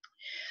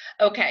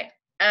 Okay.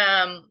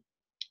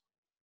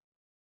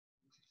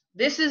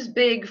 This is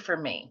big for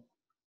me.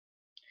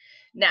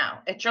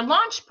 Now, at your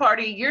launch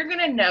party, you're going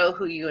to know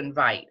who you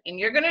invite, and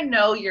you're going to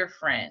know your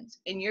friends,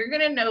 and you're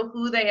going to know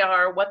who they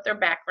are, what their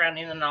background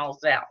is, and all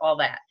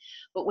that.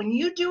 But when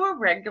you do a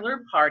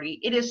regular party,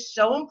 it is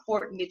so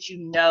important that you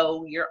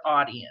know your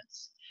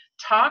audience.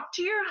 Talk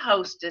to your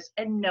hostess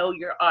and know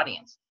your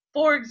audience.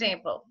 For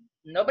example,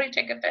 nobody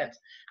take offense.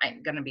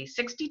 I'm going to be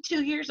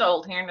 62 years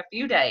old here in a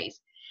few days.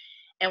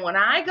 And when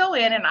I go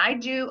in and I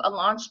do a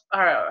launch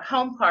or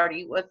home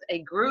party with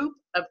a group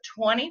of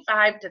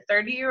 25 to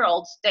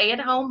 30-year-old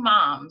stay-at-home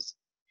moms,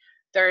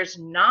 there's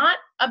not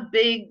a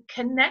big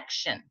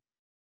connection,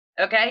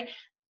 okay?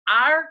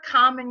 Our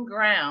common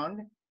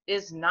ground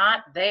is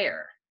not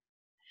there.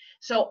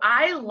 So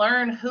I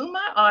learn who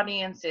my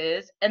audience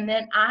is, and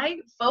then I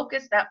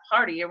focus that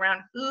party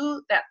around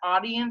who that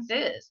audience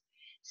is.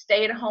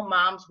 Stay-at-home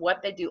moms,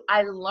 what they do.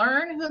 I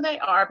learn who they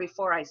are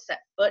before I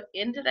set foot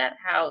into that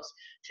house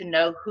to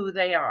know who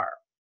they are.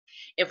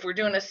 If we're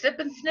doing a sip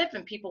and sniff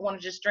and people want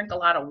to just drink a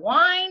lot of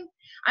wine,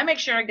 I make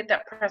sure I get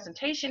that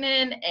presentation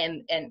in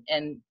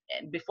and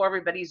before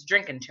everybody's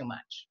drinking too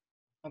much.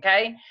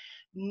 Okay?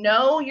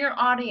 Know your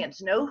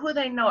audience, know who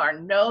they are,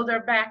 know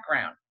their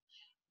background.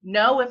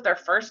 Know if they're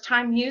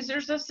first-time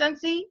users of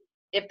Scentsy,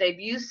 if they've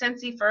used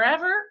Scentsy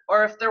forever,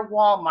 or if they're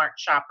Walmart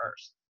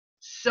shoppers.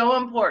 So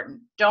important.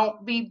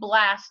 Don't be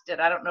blasted.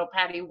 I don't know,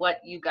 Patty, what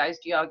you guys,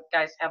 do y'all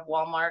guys have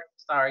Walmart?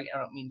 Sorry, I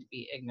don't mean to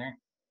be ignorant.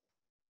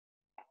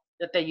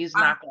 That they use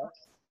knockoffs.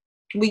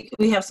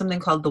 We have something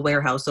called the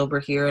Warehouse over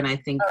here, and I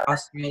think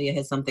Australia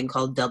has something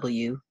called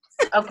W.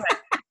 Okay.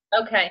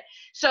 Okay.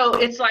 So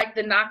it's like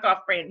the knockoff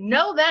brand.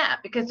 Know that,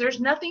 because there's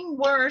nothing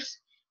worse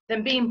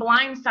than being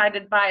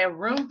blindsided by a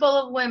room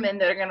full of women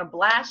that are going to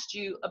blast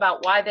you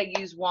about why they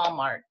use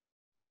Walmart,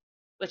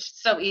 which is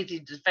so easy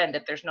to defend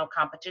if there's no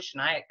competition.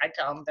 I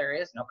tell them there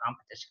is no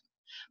competition.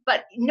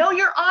 But know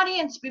your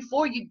audience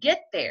before you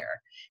get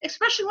there,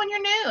 especially when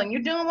you're new and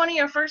you're doing one of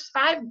your first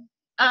 5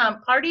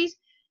 parties,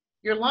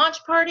 your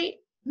launch party.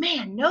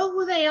 Man, know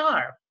who they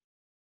are.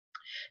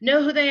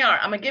 Know who they are.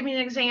 I'm going to give you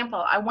an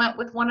example. I went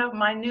with one of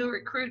my new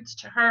recruits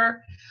to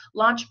her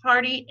launch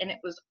party, and it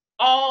was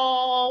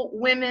all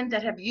women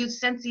that have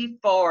used Scentsy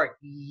for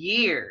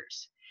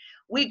years.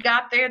 We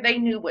got there, they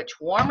knew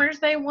which warmers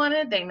they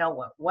wanted, they know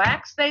what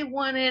wax they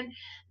wanted,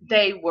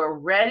 they were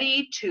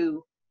ready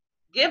to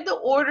give the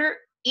order,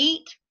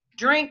 eat,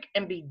 drink,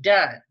 and be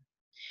done.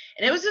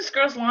 And it was this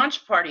girl's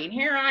launch party, and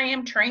here I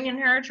am training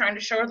her, trying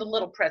to show her the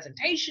little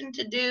presentation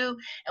to do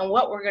and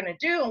what we're going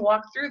to do and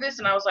walk through this.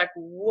 And I was like,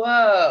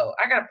 whoa,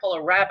 I got to pull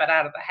a rabbit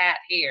out of the hat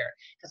here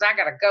because I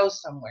got to go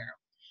somewhere.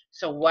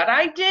 So what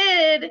I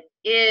did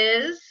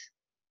is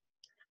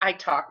I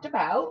talked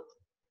about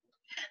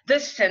the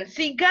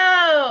Scentsy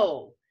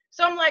Go.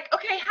 So I'm like,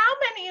 okay, how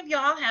many of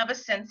y'all have a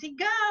Scentsy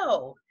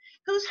Go?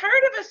 Who's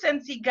heard of a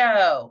Scentsy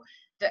Go?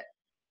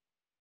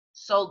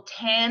 Sold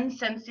 10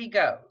 Scentsy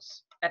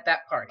Go's at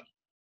that party.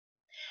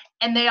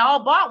 And they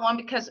all bought one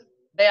because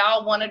they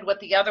all wanted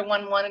what the other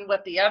one wanted,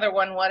 what the other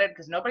one wanted,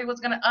 because nobody was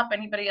going to up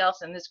anybody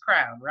else in this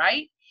crowd,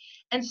 right?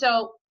 And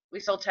so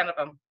we sold 10 of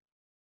them.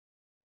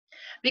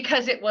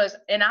 Because it was,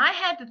 and I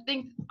had to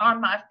think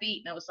on my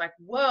feet, and it was like,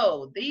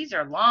 whoa, these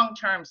are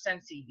long-term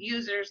Scentsy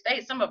users.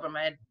 Some of them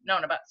had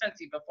known about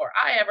Scentsy before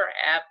I ever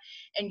have,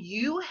 and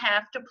you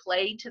have to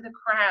play to the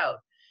crowd.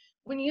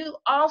 When you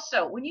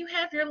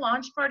have your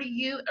launch party,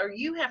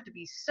 you have to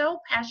be so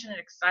passionate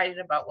and excited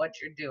about what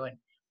you're doing.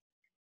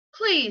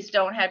 Please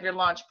don't have your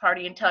launch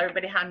party and tell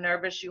everybody how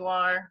nervous you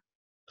are.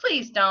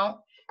 Please don't,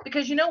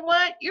 because you know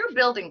what? You're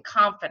building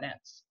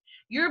confidence.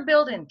 You're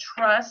building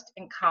trust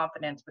and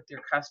confidence with your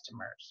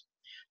customers.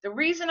 The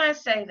reason I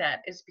say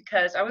that is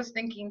because I was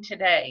thinking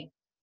today,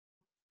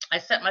 I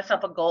set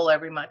myself a goal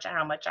every month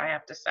how much I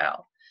have to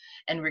sell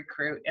and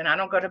recruit, and I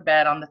don't go to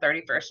bed on the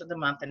 31st of the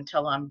month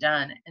until I'm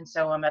done. And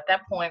so I'm at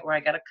that point where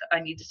I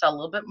need to sell a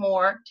little bit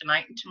more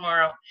tonight and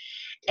tomorrow,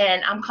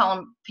 and I'm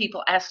calling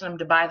people, asking them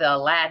to buy the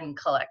Aladdin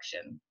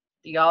collection.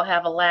 Do y'all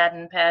have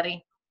Aladdin,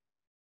 Patty?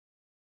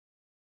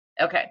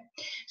 Okay,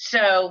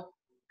 so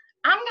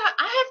I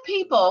have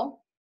people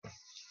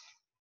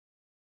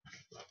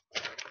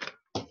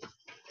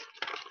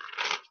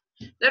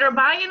that are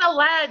buying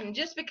Aladdin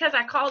just because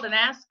I called and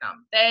asked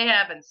them. They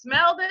haven't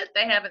smelled it.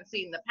 They haven't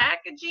seen the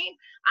packaging.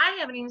 I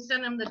haven't even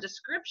sent them the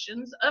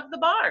descriptions of the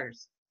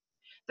bars.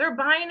 They're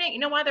buying it. You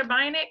know why they're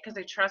buying it? Because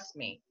they trust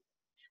me.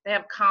 They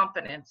have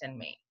confidence in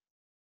me.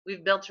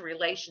 We've built a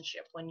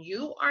relationship. When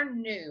you are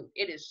new,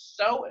 it is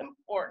so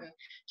important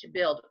to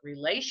build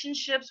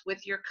relationships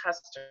with your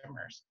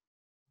customers.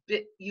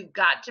 You've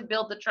got to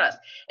build the trust.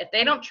 If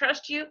they don't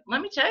trust you,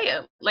 let me tell you,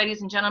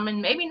 ladies and gentlemen,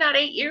 maybe not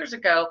 8 years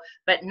ago,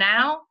 but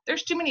now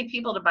there's too many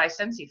people to buy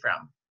Scentsy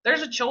from.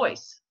 There's a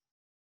choice.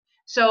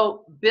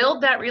 So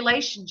build that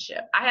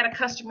relationship. I had a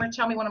customer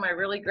tell me, one of my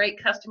really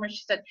great customers,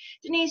 she said,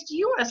 Denice, do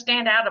you want to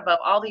stand out above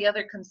all the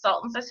other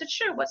consultants? I said,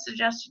 sure, what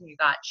suggestion you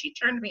got? She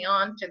turned me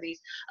on to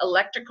these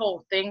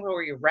electrical things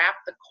where you wrap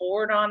the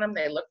cord on them.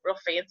 They look real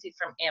fancy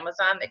from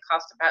Amazon. They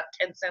cost about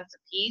 10 cents a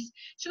piece.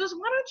 She goes,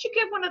 why don't you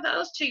give one of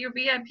those to your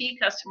VIP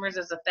customers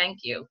as a thank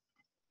you?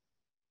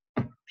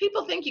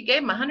 People think you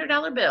gave them a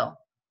 $100 bill.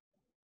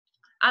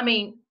 I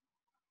mean,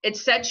 it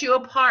sets you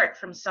apart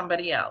from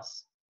somebody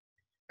else.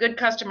 Good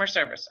customer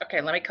service.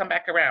 Okay, let me come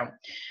back around.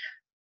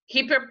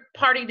 Keep your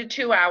party to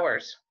 2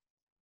 hours.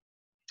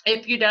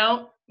 If you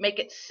don't, make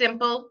it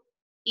simple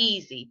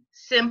easy,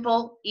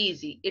 simple,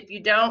 easy. If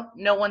you don't,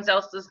 no one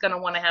else is going to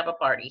want to have a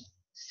party.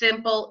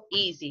 Simple,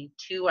 easy,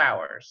 2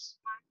 hours.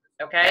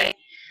 Okay.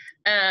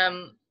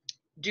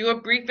 Do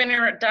a brief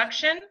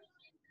introduction,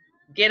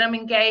 get them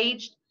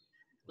engaged.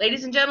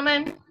 Ladies and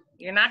gentlemen,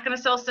 you're not going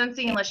to sell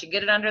SCENTSY unless you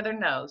get it under their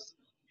nose.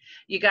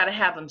 You got to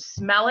have them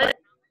smell it,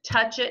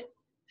 touch it,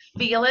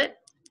 feel it.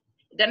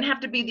 It doesn't have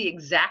to be the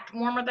exact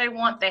warmer they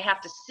want. They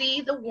have to see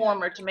the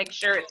warmer to make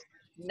sure it's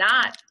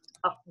not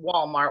a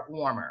Walmart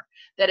warmer,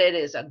 that it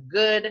is a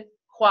good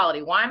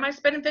quality. Why am I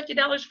spending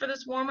 $50 for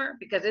this warmer?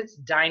 Because it's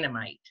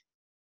dynamite.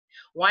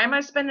 Why am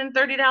I spending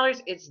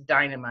 $30? It's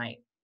dynamite.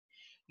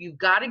 You've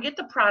got to get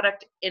the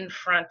product in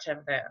front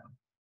of them.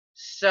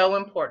 So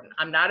important.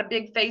 I'm not a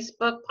big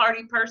Facebook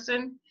party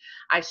person.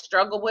 I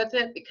struggle with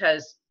it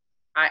because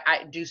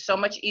I do so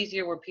much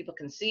easier where people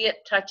can see it,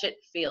 touch it,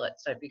 feel it.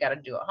 So if you got to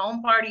do a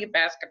home party, a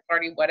basket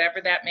party,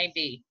 whatever that may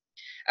be.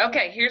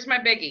 Okay, here's my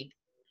biggie.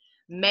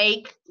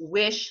 Make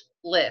wish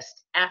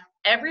list.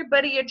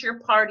 Everybody at your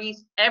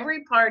parties,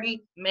 every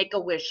party, make a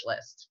wish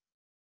list.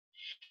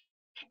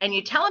 And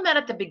you tell them that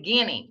at the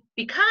beginning,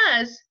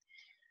 because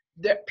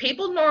the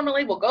people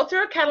normally will go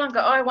through a catalog and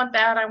go, oh, I want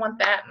that, and I want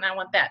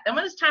that. Then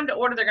when it's time to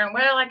order, they're going,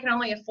 well, I can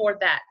only afford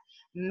that.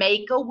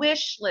 Make a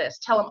wish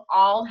list. Tell them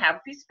all, have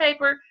a piece of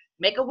paper,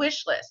 make a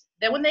wish list.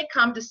 Then when they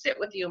come to sit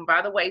with you, and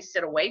by the way,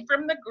 sit away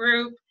from the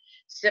group,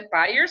 sit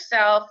by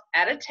yourself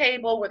at a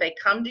table where they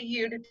come to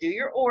you to do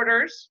your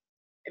orders.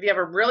 If you have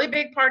a really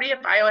big party,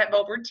 if I have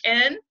over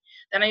 10,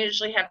 then I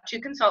usually have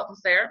 2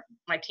 consultants there.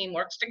 My team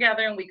works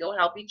together and we go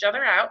help each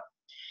other out.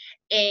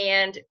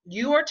 And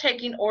you are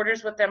taking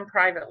orders with them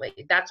privately.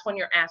 That's when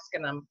you're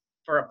asking them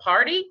for a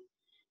party,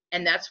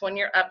 and that's when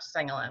you're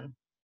upselling.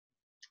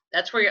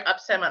 That's where you're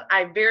upselling.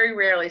 I very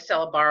rarely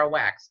sell a bar of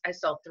wax. I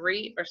sell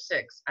 3 or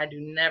 6. I do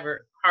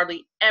never,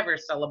 hardly ever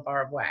sell a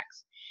bar of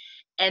wax.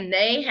 And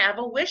they have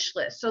a wish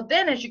list. So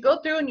then as you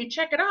go through and you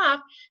check it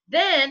off,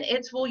 then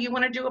it's, well, you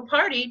want to do a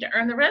party to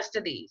earn the rest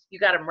of these. You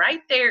got them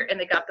right there and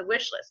they got the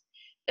wish list.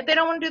 If they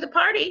don't want to do the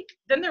party,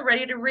 then they're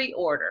ready to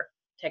reorder.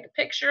 Take a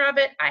picture of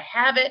it. I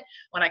have it.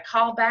 When I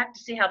call back to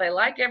see how they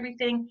like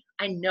everything,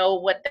 I know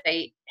what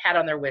they had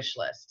on their wish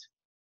list.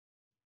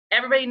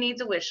 Everybody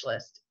needs a wish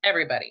list.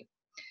 Everybody.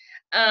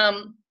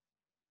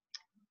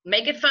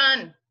 Make it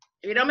fun.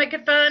 If you don't make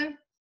it fun,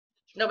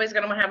 nobody's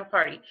going to want to have a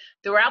party.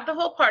 Throughout the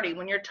whole party,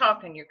 when you're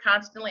talking, you're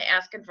constantly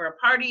asking for a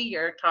party.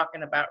 You're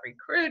talking about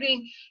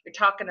recruiting. You're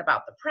talking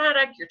about the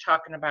product. You're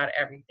talking about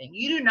everything.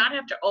 You do not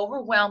have to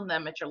overwhelm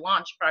them at your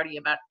launch party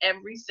about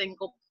every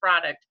single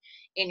product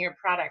in your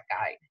product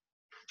guide.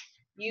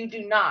 You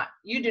do not.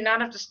 You do not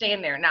have to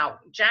stand there. Now,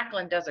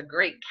 Jacquelyn does a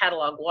great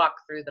catalog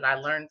walkthrough that I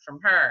learned from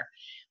her,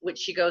 which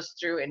she goes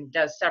through and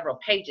does several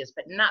pages,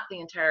 but not the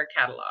entire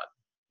catalog.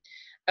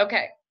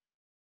 Okay.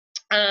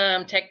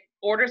 Take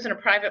orders in a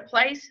private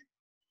place.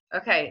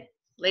 Okay,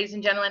 ladies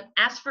and gentlemen,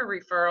 ask for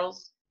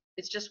referrals.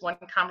 It's just one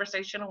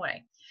conversation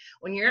away.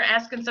 When you're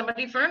asking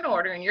somebody for an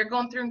order and you're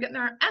going through and getting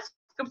there, ask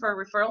them for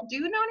a referral. Do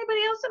you know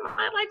anybody else that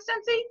might like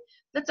SCENTSY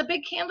that's a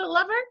big candle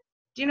lover?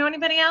 Do you know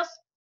anybody else?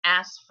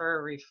 Ask for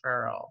a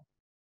referral.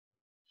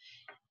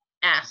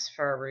 Ask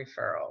for a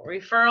referral.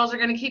 Referrals are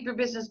going to keep your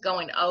business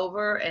going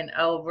over and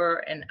over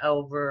and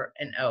over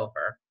and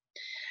over.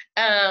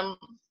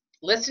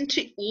 Listen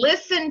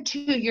to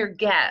your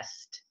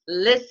guest.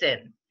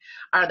 Listen.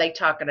 Are they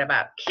talking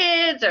about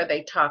kids? Are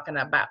they talking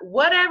about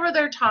whatever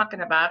they're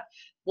talking about?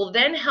 Will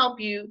then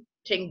help you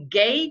to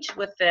engage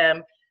with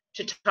them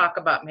to talk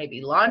about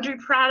maybe laundry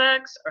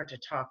products or to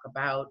talk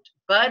about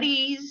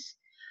buddies,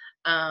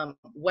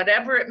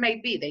 whatever it may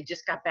be. They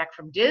just got back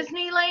from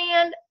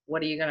Disneyland.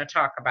 What are you going to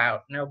talk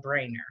about? No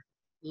brainer.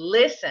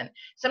 Listen.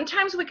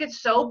 Sometimes we get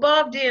so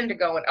bogged into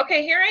going,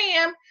 okay, here I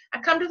am.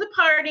 I come to the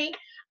party.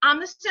 I'm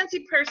the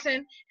SCENTSY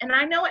person, and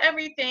I know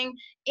everything,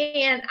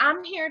 and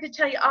I'm here to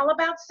tell you all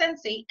about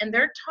SCENTSY, and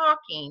they're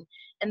talking,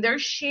 and they're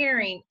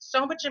sharing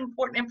so much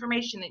important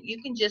information that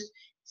you can just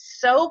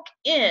soak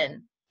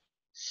in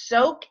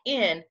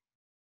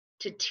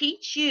to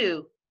teach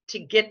you to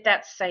get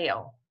that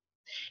sale.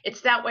 It's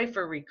that way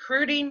for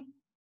recruiting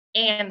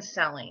and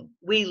selling.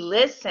 We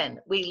listen.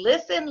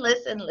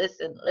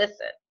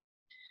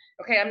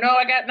 Okay, I know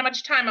I got not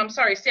much time. I'm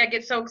sorry. See, I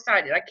get so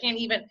excited. I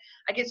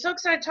get so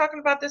excited talking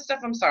about this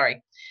stuff. I'm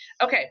sorry.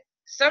 Okay,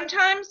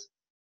 sometimes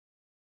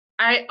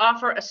I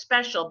offer a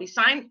special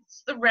besides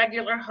the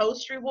regular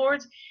host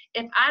rewards.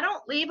 If I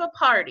don't leave a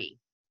party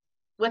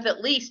with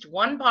at least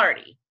one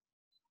party,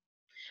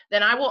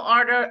 then I will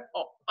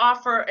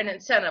offer an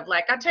incentive.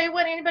 Like, I'll tell you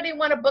what, anybody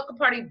want to book a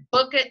party,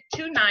 book it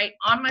tonight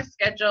on my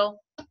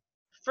schedule,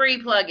 free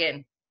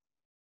plug-in.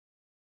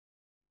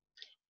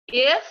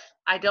 If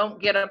I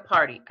don't get a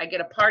party, I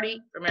get a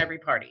party from every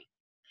party.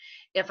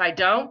 If I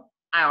don't,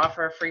 I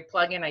offer a free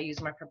plug-in. I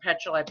use my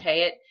perpetual. I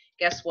pay it.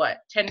 Guess what?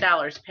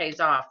 $10 pays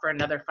off for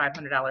another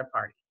 $500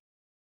 party.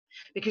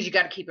 Because you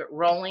got to keep it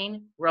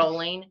rolling,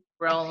 not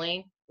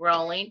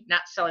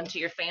selling to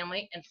your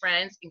family and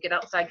friends, and get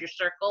outside your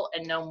circle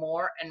and know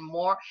more and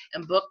more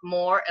and book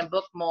more and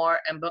book more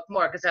and book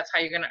more, because that's how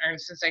you're going to earn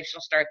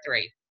Sensational Start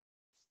 3.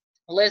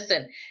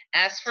 Listen,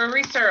 ask for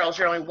referrals.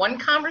 You're only one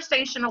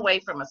conversation away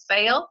from a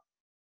sale,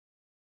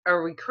 a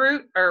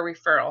recruit, or a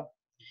referral.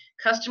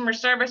 Customer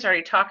service,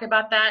 already talked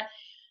about that.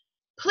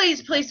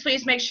 Please, please,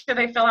 please make sure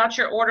they fill out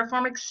your order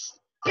form,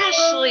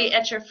 especially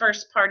at your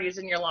first parties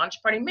and your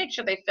launch party. Make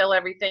sure they fill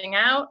everything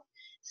out,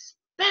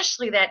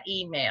 especially that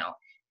email.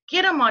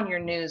 Get them on your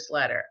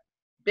newsletter.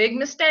 Big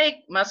mistake,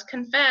 must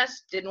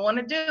confess, didn't want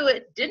to do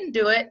it, didn't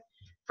do it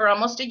for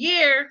almost a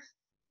year.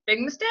 Big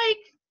mistake.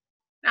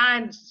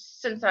 And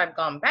since I've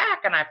gone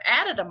back and I've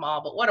added them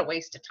all, but what a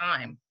waste of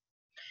time.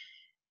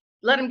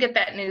 Let them get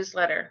that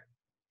newsletter.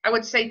 I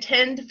would say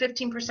 10 to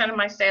 15% of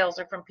my sales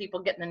are from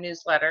people getting the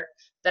newsletter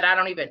that I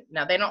don't even,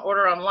 now they don't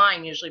order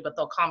online usually, but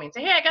they'll call me and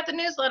say, hey, I got the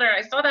newsletter.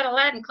 I saw that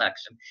Aladdin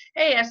collection.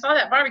 Hey, I saw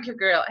that barbecue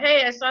grill.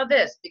 Hey, I saw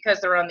this, because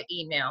they're on the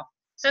email.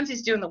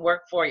 SCENTSY's doing the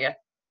work for you.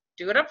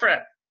 Do it up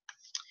front.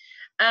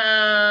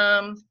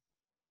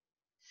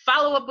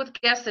 Follow up with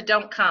guests that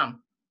don't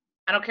come.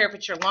 I don't care if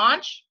it's your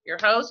launch, your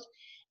host,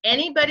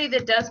 anybody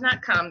that does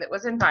not come that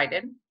was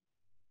invited,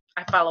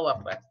 I follow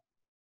up with.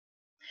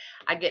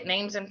 I get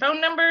names and phone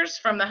numbers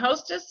from the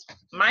hostess,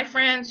 my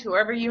friends,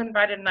 whoever you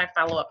invited, and I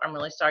follow up. I'm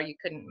really sorry you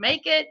couldn't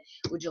make it.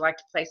 Would you like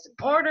to place an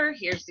order?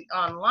 Here's the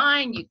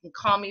online. You can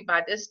call me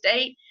by this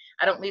date.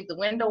 I don't leave the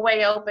window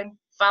way open.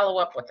 Follow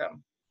up with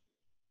them.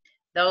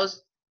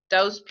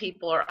 Those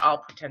people are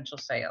all potential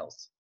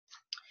sales.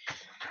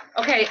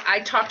 Okay,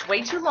 I talked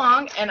way too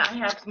long, and I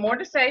have more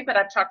to say, but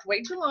I've talked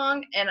way too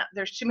long, and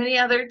there's too many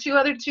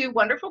two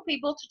wonderful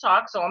people to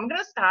talk, so I'm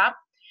going to stop.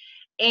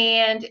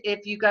 And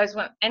if you guys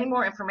want any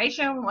more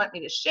information, want me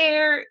to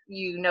share,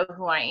 you know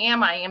who I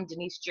am. I am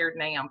Denice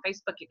Geredine on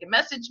Facebook. You can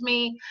message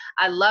me.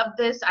 I love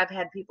this. I've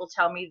had people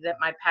tell me that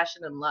my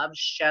passion and love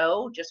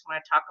show just when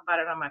I talk about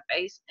it on my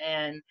face,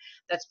 and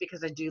that's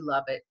because I do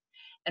love it.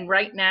 And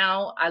right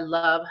now, I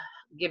love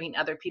giving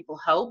other people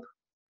hope.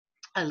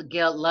 I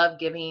love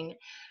giving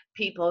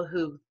people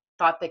who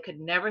thought they could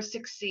never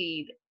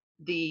succeed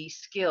the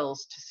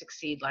skills to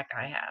succeed like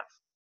I have.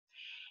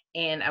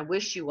 And I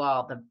wish you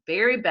all the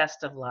very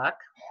best of luck,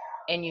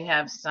 and you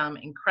have some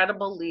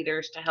incredible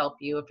leaders to help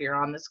you if you're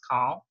on this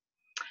call.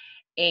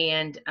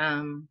 And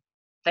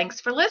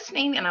thanks for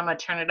listening, and I'm going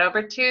to turn it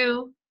over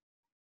to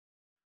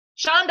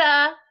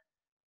Shonda.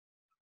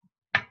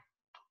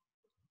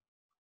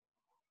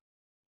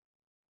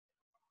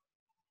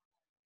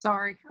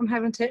 Sorry, I'm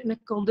having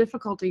technical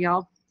difficulty,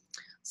 y'all.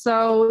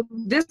 So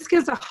this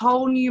gives a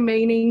whole new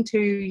meaning to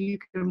you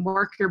can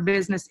work your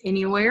business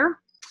anywhere.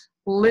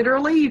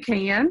 Literally, you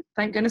can.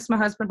 Thank goodness my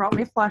husband brought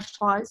me a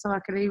flashlight so I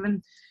could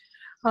even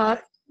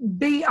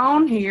be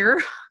on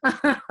here.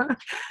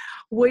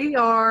 We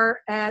are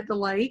at the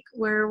lake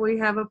where we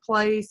have a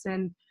place,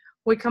 and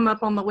we come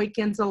up on the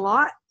weekends a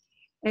lot.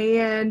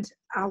 And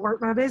I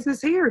work my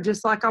business here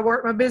just like I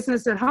work my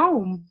business at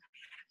home.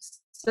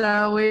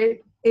 So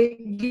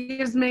it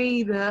gives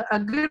me a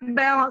good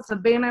balance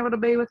of being able to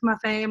be with my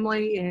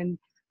family and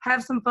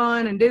have some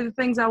fun and do the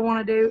things I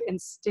want to do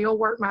and still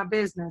work my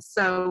business.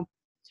 So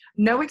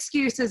no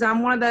excuses.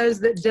 I'm one of those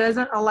that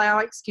doesn't allow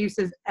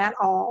excuses at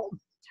all.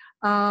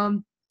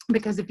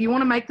 Because if you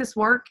want to make this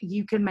work,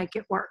 you can make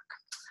it work.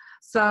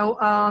 So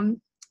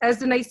as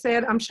Denice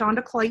said, I'm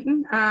Shonda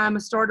Clayton. I'm a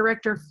store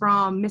director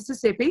from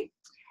Mississippi.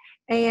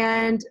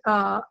 And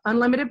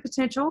Unlimited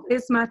Potential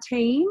is my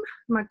team,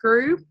 my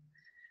group.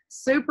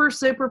 Super,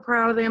 super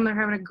proud of them. They're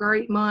having a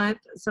great month.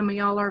 Some of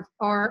y'all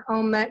are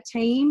on that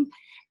team.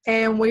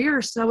 And we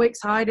are so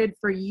excited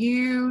for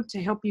you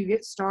to help you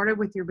get started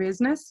with your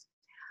business.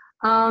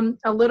 A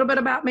little bit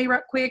about me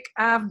right quick.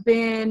 I've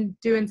been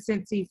doing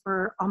SCENTSY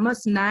for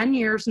almost 9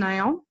 years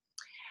now,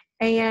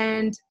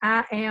 and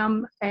I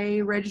am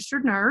a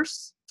registered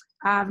nurse.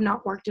 I've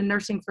not worked in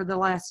nursing for the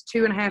last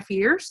 2.5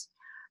 years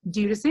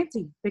due to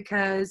SCENTSY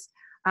because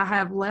I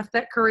have left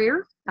that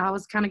career. I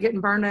was kind of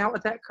getting burned out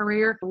with that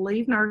career.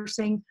 Leave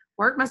nursing,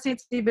 work my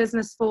SCENTSY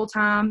business full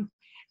time,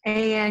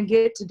 and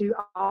get to do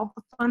all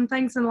the fun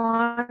things in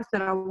life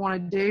that I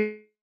want to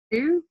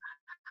do.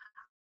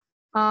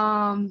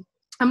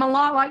 I'm a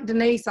lot like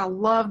Denice. I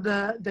love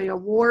the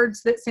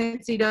awards that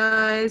SCENTSY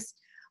does.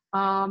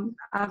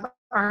 I've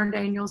earned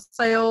annual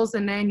sales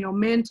and annual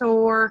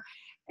mentor,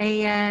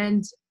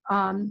 and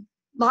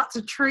lots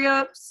of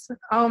trips.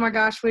 Oh my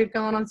gosh, we've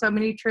gone on so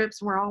many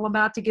trips. We're all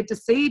about to get to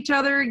see each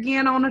other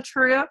again on a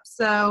trip.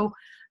 So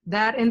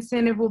that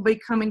incentive will be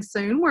coming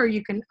soon where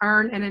you can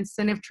earn an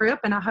incentive trip,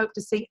 and I hope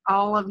to see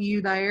all of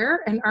you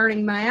there and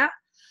earning that.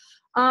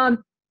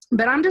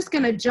 But I'm just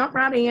going to jump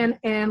right in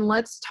and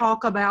let's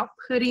talk about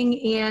putting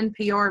in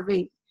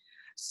PRV.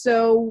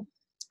 So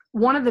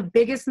one of the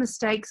biggest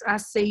mistakes I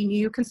see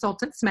new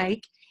consultants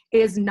make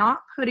is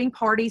not putting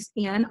parties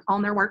in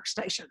on their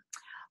workstation.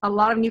 A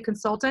lot of new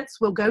consultants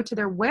will go to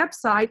their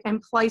website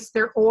and place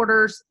their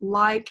orders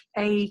like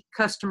a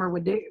customer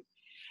would do.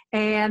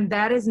 And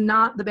that is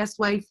not the best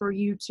way for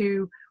you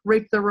to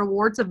reap the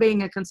rewards of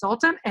being a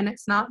consultant, and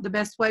it's not the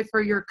best way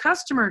for your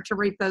customer to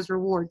reap those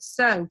rewards,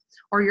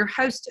 or your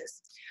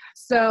hostess.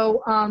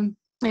 So,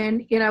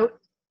 and you know,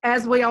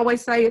 as we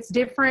always say, it's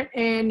different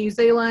in New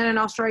Zealand and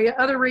Australia.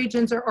 Other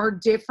regions are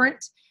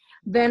different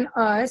than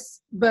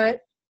us,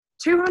 but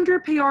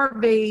 200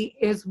 PRV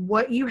is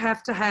what you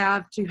have to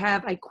have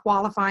a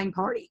qualifying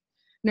party.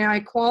 Now,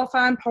 a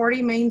qualifying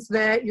party means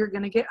that you're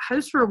going to get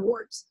host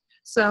rewards.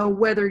 So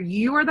whether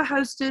you are the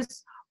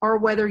hostess or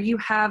whether you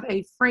have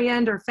a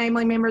friend or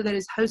family member that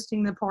is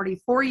hosting the party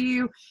for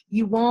you,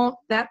 you want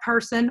that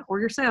person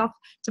or yourself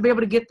to be able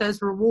to get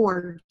those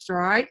rewards,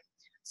 right?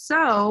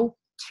 So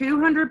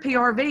 200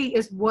 PRV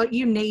is what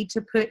you need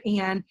to put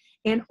in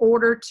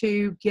order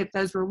to get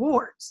those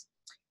rewards.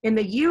 In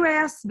the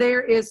U.S.,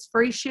 there is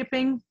free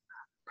shipping,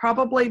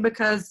 probably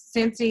because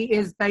SCENTSY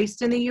is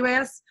based in the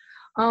U.S.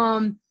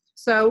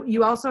 So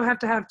you also have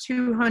to have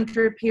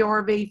 200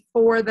 PRV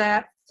for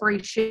that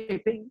free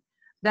shipping.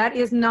 That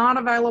is not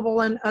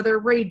available in other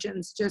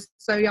regions, just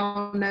so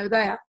y'all know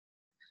that.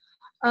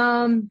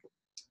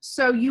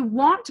 So you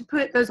want to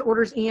put those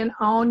orders in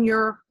on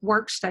your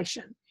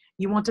workstation.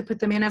 You want to put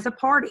them in as a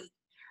party.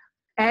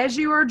 As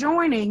you are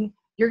joining,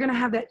 you're going to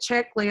have that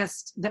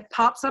checklist that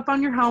pops up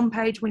on your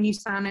homepage when you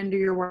sign into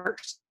your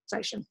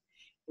workstation.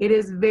 It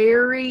is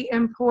very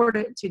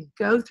important to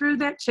go through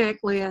that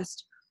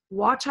checklist,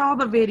 watch all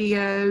the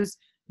videos,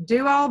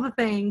 do all the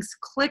things,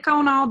 click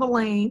on all the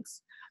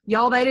links.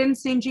 Y'all, they didn't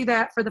send you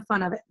that for the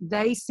fun of it.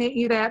 They sent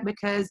you that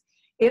because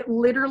it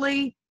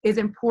literally is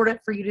important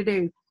for you to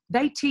do.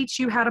 They teach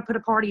you how to put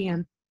a party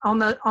in on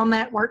that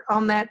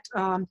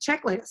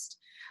checklist.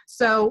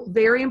 So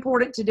very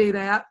important to do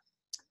that.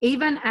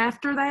 Even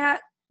after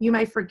that, you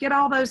may forget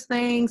all those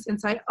things and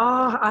say,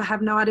 oh, I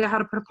have no idea how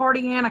to put a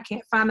party in. I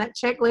can't find that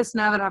checklist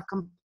now that I've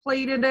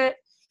completed it.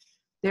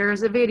 There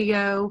is a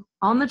video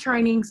on the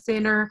training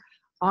center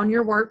on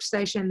your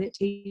workstation that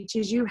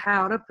teaches you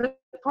how to put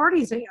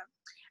parties in.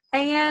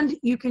 And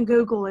you can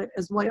Google it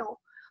as well.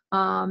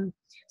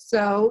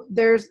 So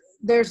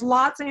there's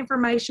lots of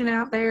information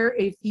out there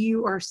if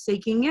you are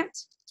seeking it.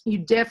 You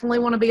definitely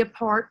want to be a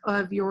part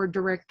of your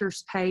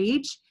director's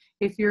page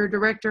if your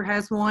director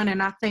has one,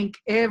 and I think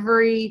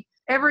every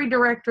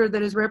director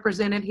that is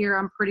represented here,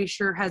 I'm pretty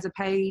sure, has a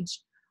page,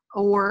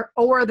 or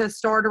the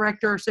star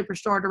director or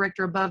superstar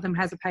director above them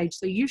has a page.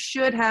 So you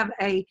should have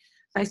a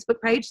Facebook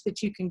page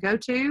that you can go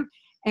to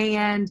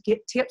and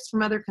get tips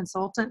from other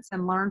consultants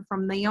and learn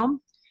from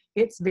them.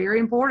 It's very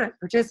important.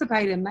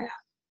 Participate in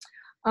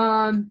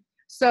that.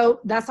 So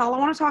that's all I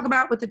want to talk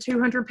about with the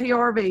 200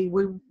 PRV.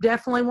 We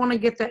definitely want to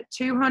get that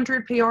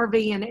 200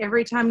 PRV in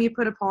every time you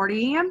put a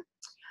party in.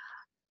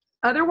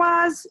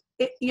 Otherwise,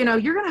 you're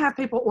going to have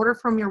people order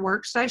from your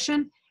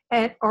workstation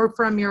or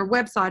from your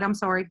website. I'm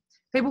sorry.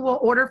 People will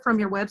order from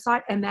your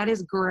website, and that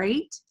is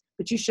great,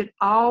 but you should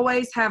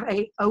always have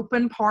an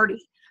open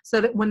party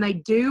so that when they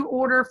do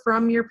order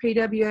from your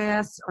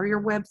PWS or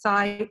your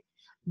website,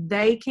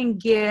 they can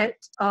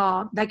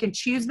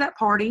choose that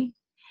party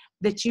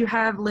that you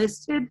have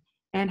listed,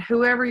 and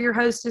whoever your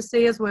hostess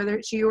is, whether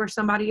it's you or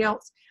somebody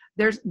else,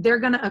 they're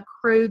going to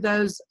accrue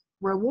those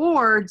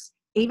rewards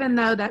even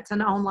though that's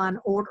an online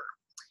order.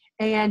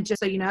 And just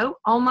so you know,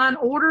 online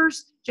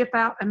orders ship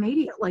out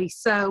immediately.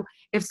 So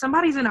if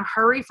somebody's in a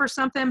hurry for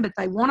something, but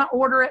they want to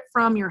order it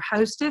from your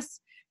hostess,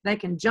 they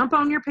can jump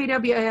on your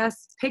PWS,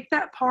 pick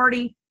that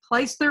party,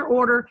 place their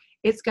order.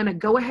 It's going to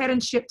go ahead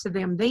and ship to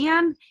them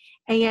then,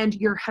 and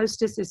your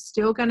hostess is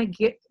still going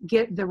to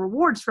get the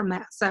rewards from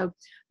that. So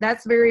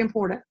that's very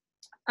important.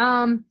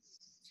 I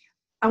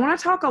want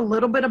to talk a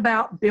little bit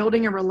about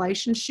building a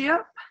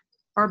relationship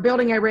or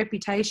building a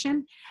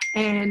reputation.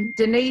 And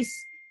Denice,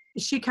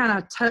 she kind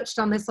of touched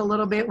on this a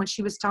little bit when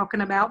she was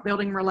talking about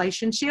building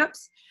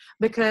relationships,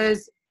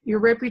 because your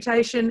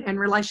reputation and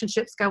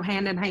relationships go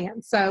hand in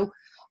hand. So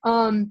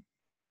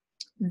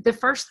the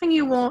first thing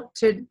you want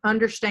to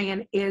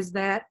understand is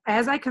that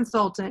as a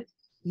consultant,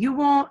 you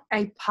want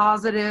a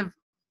positive,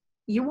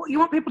 you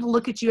want people to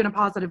look at you in a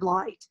positive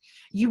light.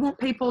 You want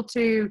people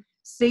to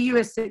see you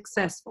as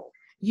successful.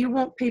 You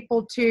want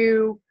people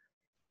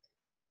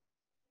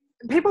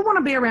want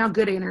to be around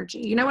good energy.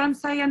 You know what I'm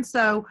saying?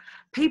 So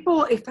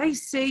people, if they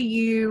see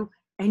you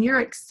and you're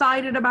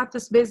excited about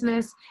this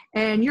business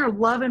and you're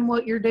loving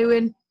what you're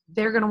doing,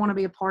 they're going to want to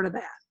be a part of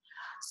that.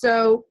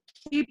 So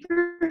keep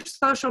your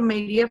social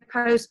media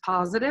posts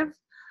positive.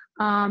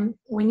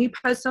 When you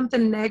post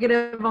something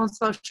negative on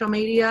social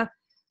media,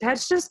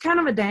 that's just kind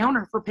of a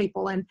downer for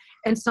people. And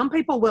some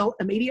people will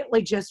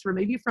immediately just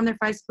remove you from their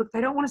Facebook.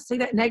 They don't want to see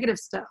that negative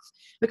stuff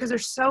because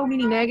there's so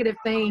many negative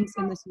things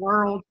in this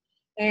world.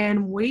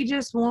 And we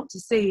just want to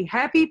see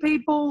happy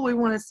people. We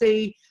want to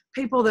see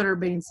people that are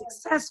being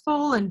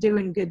successful and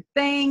doing good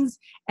things.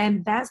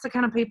 And that's the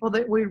kind of people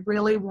that we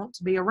really want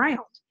to be around.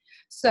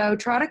 So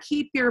try to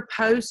keep your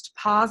post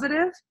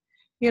positive.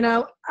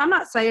 I'm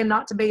not saying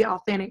not to be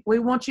authentic. We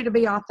want you to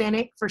be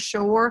authentic for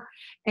sure.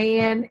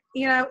 And,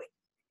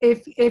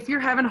 if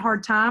you're having a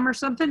hard time or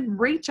something,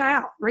 reach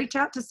out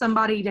to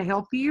somebody to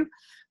help you,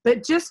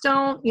 but just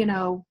don't,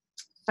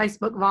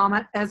 Facebook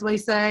vomit, as we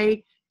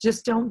say.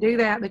 Just don't do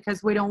that,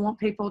 because we don't want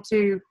people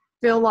to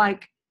feel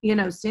like,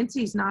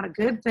 SCENTSY's not a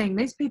good thing.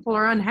 These people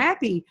are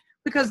unhappy.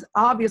 because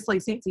obviously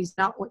SCENTSY's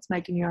not what's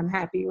making you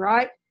unhappy,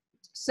 right?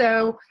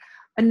 So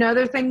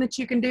another thing that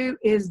you can do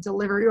is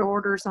deliver your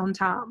orders on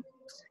time.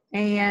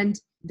 And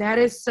that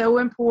is so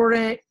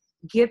important.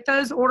 Get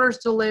those orders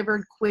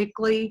delivered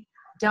quickly.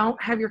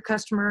 Don't have your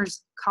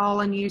customers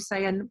calling you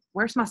saying,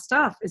 where's my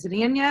stuff? Is it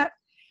in yet?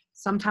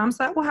 Sometimes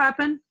that will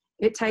happen.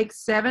 It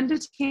takes 7 to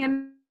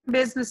 10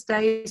 business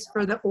days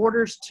for the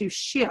orders to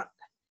ship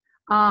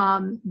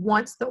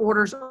once the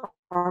orders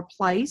are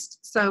placed.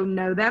 So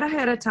know that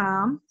ahead of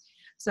time.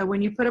 So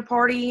when you put a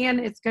party in,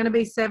 it's going to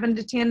be 7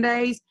 to 10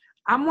 days.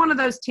 I'm one of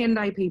those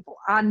 10-day people.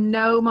 I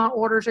know my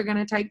orders are going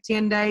to take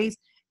 10 days,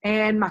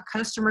 and my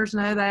customers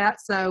know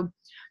that. So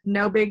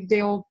no big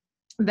deal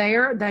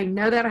there. They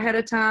know that ahead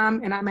of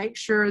time, and I make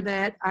sure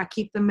that I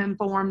keep them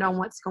informed on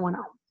what's going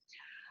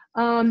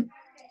on.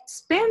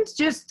 Spend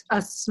just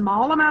a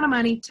small amount of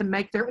money to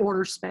make their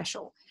orders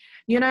special.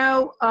 You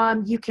know,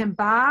 you can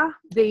buy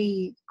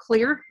the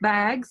clear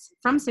bags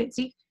from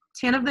SCENTSY,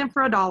 10 of them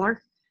for $1,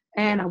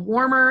 and a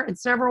warmer and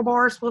several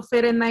bars will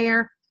fit in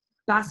there.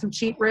 Buy some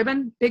cheap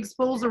ribbon, big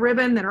spools of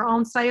ribbon that are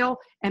on sale,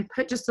 and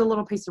put just a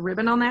little piece of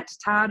ribbon on that to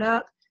tie it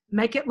up.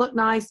 Make it look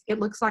nice. It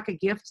looks like a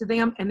gift to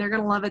them, and they're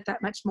going to love it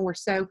that much more.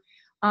 So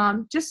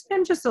just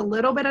spend just a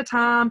little bit of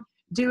time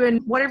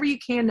doing whatever you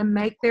can to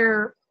make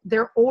their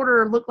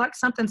order look like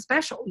something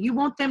special. You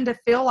want them to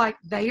feel like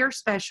they are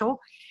special.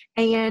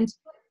 And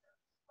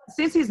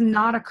SCENTSY's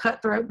not a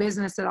cutthroat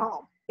business at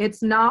all.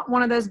 It's not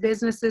one of those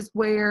businesses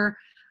where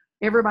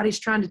everybody's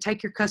trying to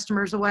take your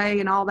customers away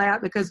and all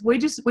that, because we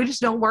just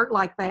don't work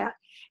like that.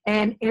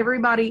 And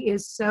everybody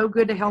is so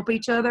good to help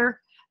each other.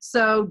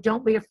 So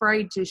don't be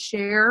afraid to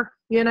share,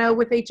 you know,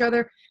 with each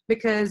other,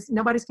 because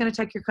nobody's going to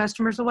take your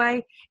customers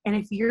away. And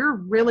if you're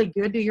really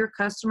good to your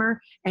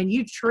customer and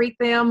you treat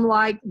them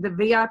like the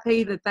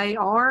VIP that they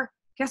are,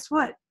 guess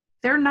what?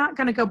 They're not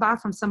going to go buy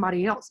from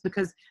somebody else,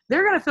 because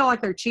they're going to feel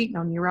like they're cheating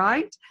on you,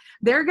 right?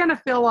 They're going to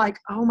feel like,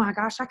 oh my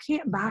gosh, I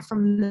can't buy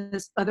from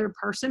this other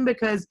person,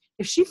 because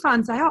if she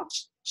finds out,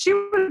 she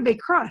would be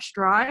crushed,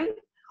 right?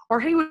 Or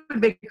he would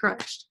be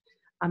crushed.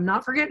 I'm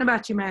not forgetting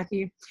about you,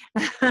 Matthew.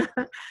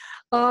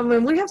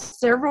 And we have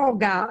several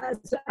guys.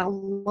 I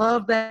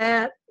love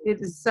that. It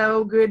is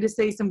so good to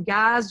see some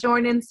guys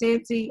joining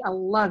SCENTSY. I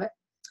love it.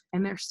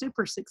 And they're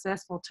super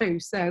successful too.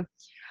 So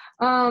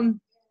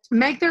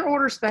make their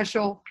order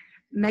special.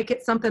 Make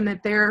it something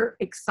that they're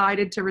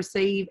excited to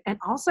receive. And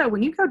also,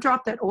 when you go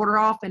drop that order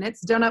off and it's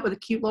done up with a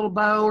cute little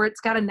bow, or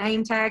it's got a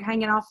name tag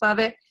hanging off of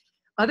it,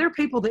 other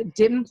people that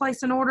didn't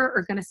place an order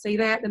are going to see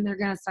that, and they're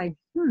going to say,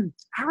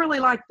 I really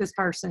like this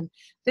person.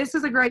 This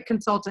is a great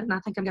consultant, and I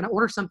think I'm going to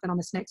order something on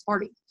this next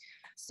party.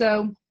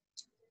 So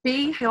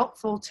be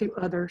helpful to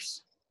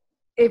others.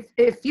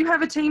 If you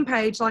have a team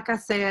page, like I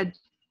said,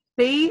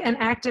 be an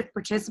active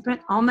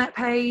participant on that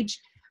page.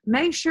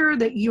 Make sure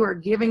that you are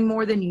giving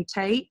more than you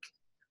take.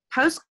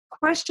 Post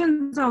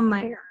questions on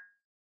there.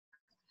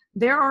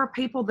 There are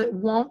people that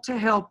want to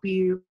help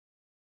you.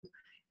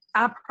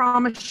 I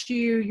promise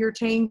you, your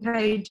team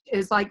page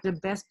is like the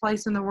best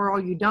place in the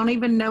world. You don't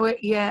even know it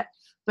yet,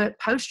 but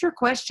post your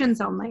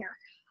questions on there.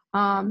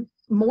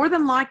 More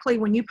than likely,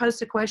 when you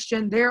post a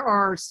question, there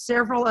are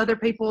several other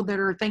people that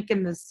are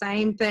thinking the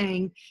same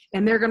thing,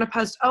 and they're going to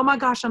post, oh my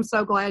gosh, I'm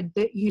so glad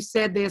that you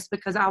said this,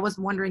 because I was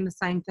wondering the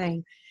same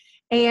thing.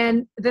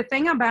 And the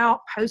thing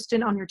about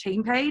posting on your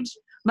team page,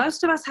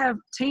 most of us have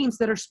teams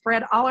that are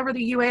spread all over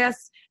the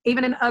U.S.,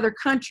 even in other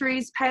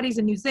countries, Patty's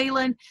in New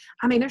Zealand.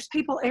 I mean, there's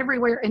people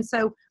everywhere. And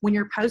so when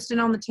you're posting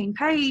on the team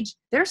page,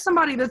 there's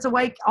somebody that's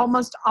awake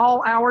almost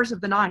all hours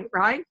of the night,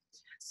 right?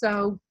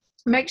 So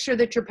make sure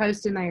that you're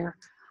posting there.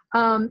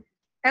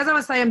 As I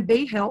was saying,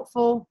 be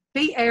helpful,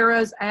 be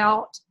arrows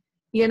out.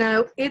 You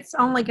know, it's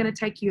only going to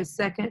take you a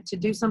second to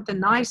do something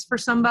nice for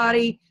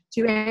somebody,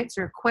 to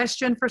answer a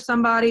question for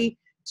somebody,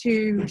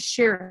 to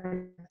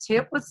share a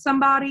tip with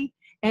somebody.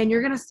 And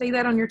you're going to see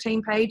that on your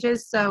team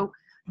pages. So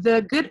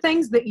the good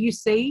things that you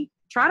see,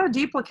 try to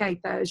duplicate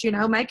those, you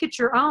know, make it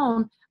your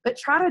own, but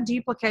try to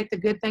duplicate the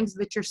good things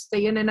that you're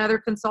seeing in other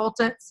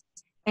consultants.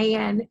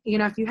 And, you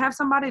know, if you have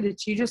somebody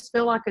that you just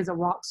feel like is a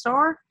rock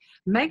star,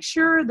 make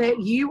sure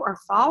that you are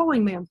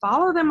following them.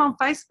 Follow them on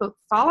Facebook.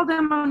 Follow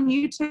them on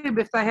YouTube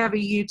if they have a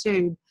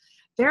YouTube.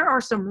 There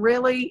are some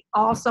really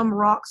awesome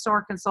rock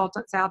star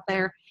consultants out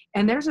there,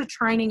 and there's a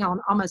training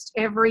on almost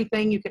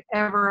everything you could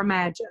ever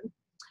imagine.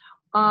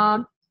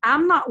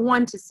 I'm not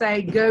one to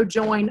say, go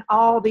join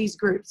all these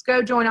groups,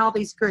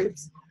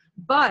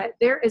 but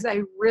there is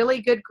a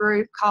really good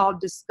group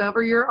called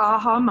Discover Your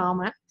Aha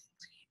Moment.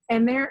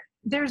 And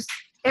there's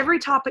every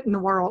topic in the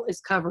world is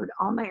covered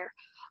on there.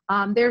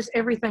 There's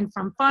everything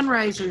from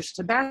fundraisers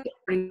to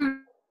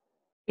basketball,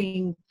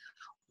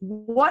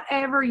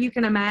 whatever you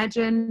can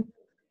imagine.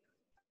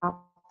 I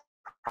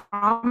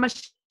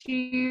promise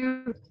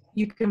you,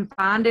 you can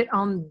find it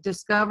on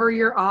Discover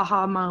Your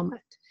Aha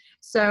Moment.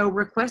 So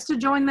request to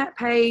join that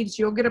page.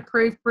 You'll get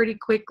approved pretty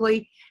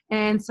quickly.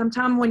 And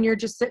sometime when you're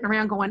just sitting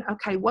around going,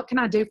 okay, what can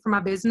I do for my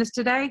business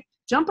today?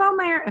 Jump on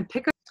there and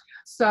pick up.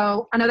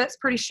 So I know that's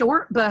pretty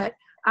short, but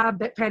I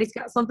bet Patty's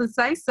got something to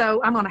say,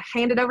 so I'm going to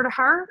hand it over to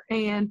her,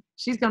 and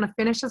she's going to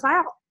finish us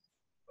out.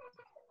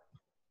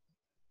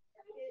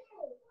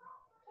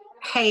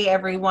 Hey,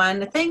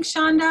 everyone. Thanks,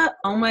 Shonda.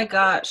 Oh, my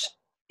gosh.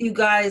 You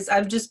guys,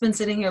 I've just been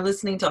sitting here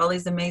listening to all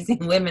these amazing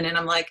women, and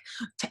I'm like,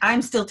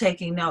 I'm still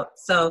taking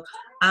notes. So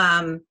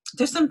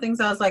there's some things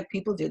I was like,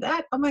 people do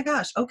that? Oh, my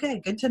gosh. Okay,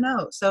 good to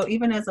know. So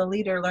even as a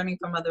leader, learning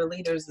from other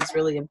leaders is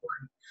really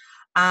important.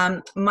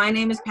 My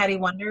name is Patty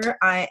Wunder.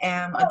 I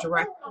am a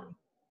director of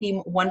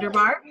Team Wunder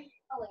Bar.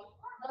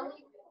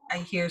 I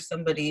hear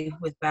somebody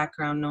with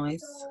background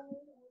noise.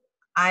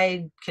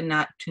 I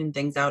cannot tune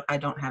things out. I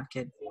don't have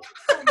kids.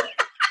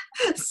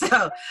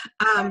 So,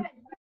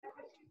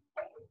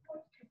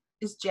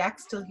 is Jack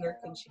still here?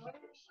 Can she?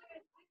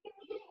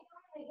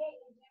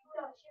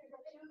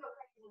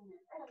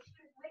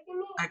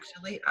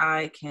 Actually,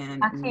 I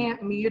can. I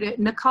can't mute it.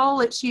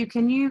 Nicole, it's you.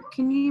 Can you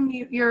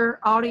mute your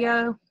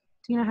audio?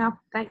 Do you know how?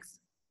 Thanks.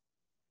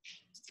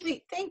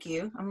 Sweet, thank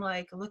you. I'm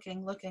like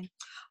looking.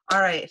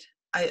 All right,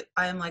 I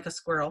am like a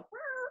squirrel.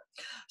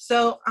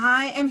 So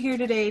I am here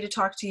today to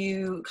talk to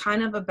you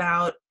kind of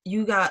about,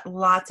 you got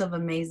lots of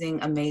amazing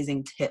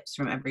tips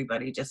from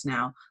everybody just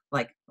now,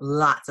 like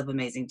lots of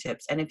amazing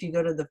tips. And if you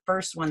go to the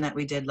first one that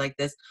we did like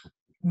this,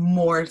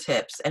 more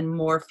tips and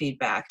more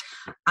feedback.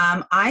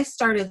 I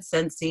started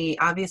SCENTSY.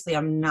 Obviously,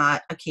 I'm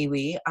not a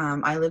Kiwi.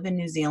 I live in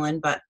New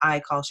Zealand, but I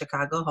call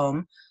Chicago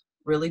home.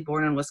 Really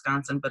born in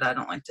Wisconsin, but I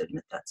don't like to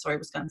admit that. Sorry,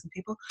 Wisconsin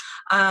people.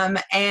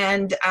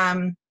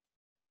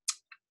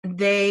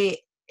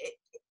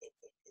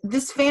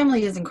 This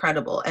family is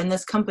incredible and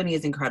this company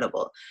is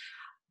incredible.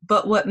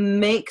 But what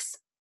makes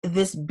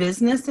this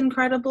business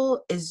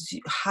incredible is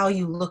how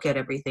you look at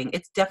everything.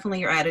 It's definitely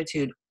your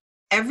attitude.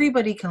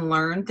 Everybody can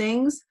learn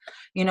things.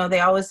 You know,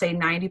 they always say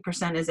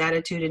 90% is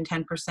attitude and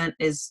 10%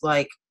 is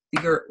like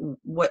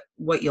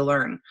what you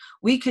learn.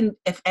 We can,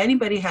 if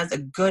anybody has a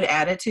good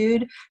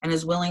attitude and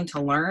is willing to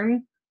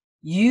learn,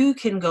 you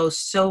can go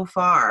so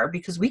far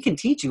because we can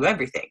teach you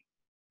everything.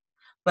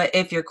 But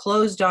if you're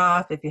closed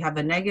off, if you have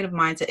a negative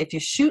mindset, if you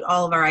shoot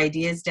all of our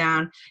ideas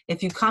down,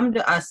 if you come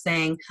to us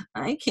saying,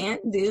 I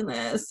can't do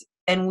this,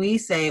 and we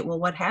say, well,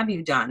 what have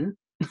you done?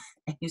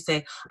 And you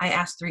say, I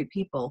asked 3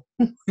 people.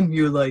 And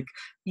you're like,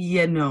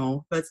 yeah,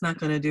 no, that's not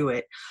going to do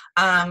it.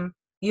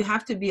 You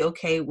have to be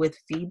okay with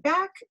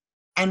feedback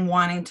and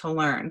wanting to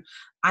learn.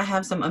 I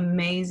have some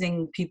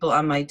amazing people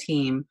on my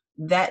team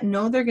that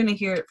know they're going to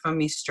hear it from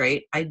me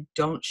straight. I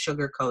don't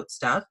sugarcoat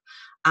stuff.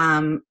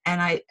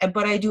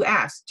 But I do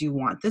ask, do you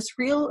want this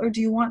real or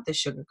do you want this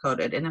sugar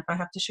coated? And if I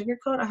have to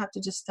sugarcoat, I have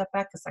to just step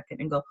back a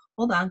second and go,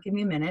 hold on, give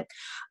me a minute.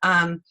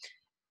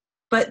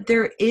 But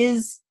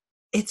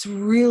it's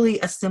really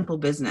a simple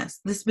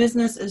business. This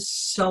business is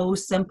so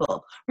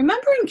simple.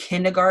 Remember in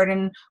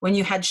kindergarten when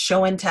you had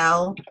show and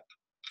tell?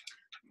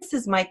 This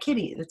is my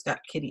kitty. It's got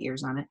kitty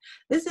ears on it.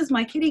 This is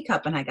my kitty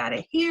cup and I got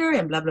it here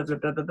and blah, blah, blah,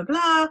 blah, blah, blah,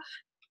 blah.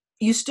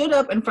 You stood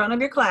up in front of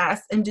your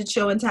class and did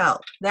show and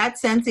tell.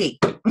 That's SCENTSY.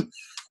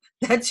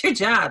 That's your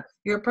job.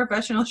 You're a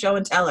professional show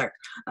and teller.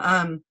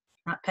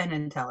 Not Penn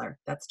and Teller.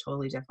 That's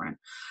totally different.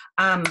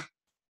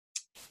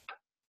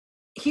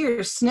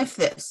 Here, sniff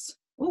this.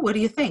 Oh, what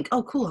do you think?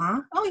 Oh, cool,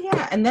 huh? Oh,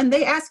 yeah. And then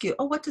they ask you,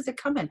 oh, what does it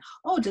come in?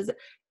 Oh, does it?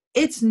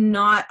 It's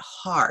not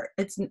hard.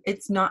 It's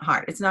not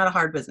hard. It's not a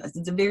hard business.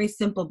 It's a very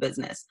simple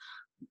business.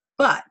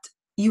 But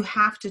you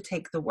have to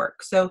take the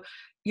work. So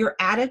your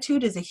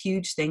attitude is a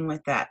huge thing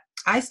with that.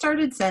 I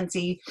started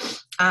SCENTSY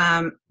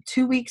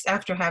 2 weeks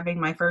after having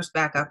my first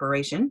back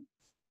operation.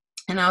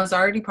 And I was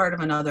already part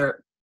of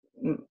another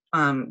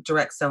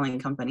direct selling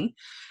company.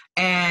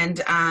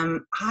 And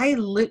I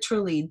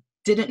literally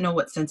didn't know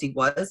what SCENTSY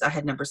was. I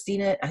had never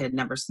seen it. I had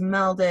never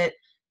smelled it.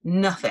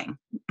 Nothing.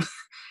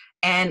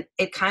 And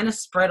it kind of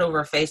spread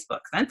over Facebook.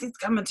 SCENTSY's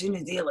coming to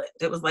New Zealand.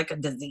 It was like a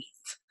disease.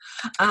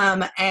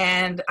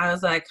 And I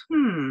was like,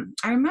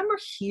 I remember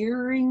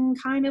hearing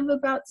kind of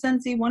about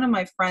SCENTSY. One of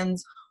my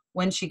friends,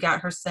 when she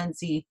got her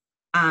SCENTSY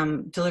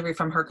delivery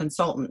from her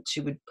consultant,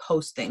 she would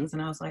post things.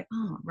 And I was like,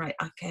 oh, right.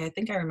 Okay. I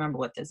think I remember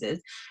what this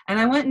is. And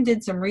I went and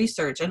did some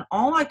research. And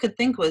all I could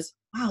think was,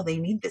 wow, they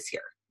need this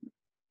here.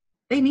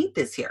 They need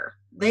this here.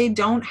 They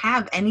don't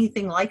have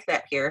anything like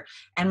that here.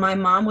 And my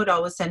mom would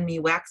always send me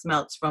wax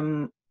melts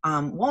from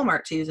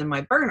Walmart to use in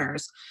my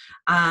burners.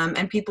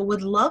 And people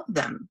would love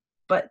them.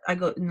 But I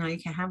go, no, you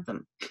can't have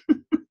them.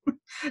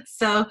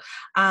 So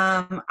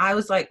I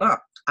was like, oh,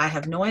 I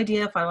have no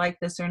idea if I like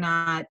this or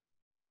not.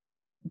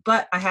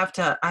 But I have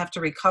to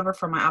recover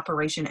from my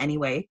operation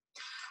anyway.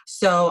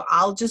 So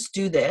I'll just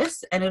do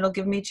this and it'll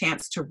give me a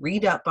chance to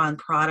read up on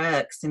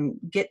products and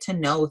get to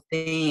know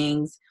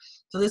things.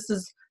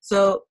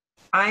 So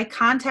I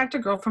contact a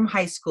girl from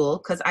high school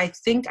because I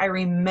think I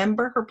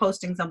remember her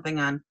posting something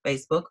on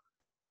Facebook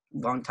a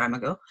long time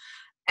ago.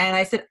 And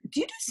I said,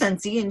 do you do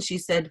SCENTSY? And she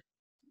said,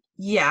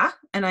 yeah.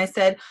 And I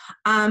said,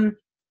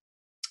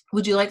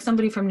 would you like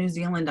somebody from New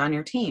Zealand on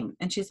your team?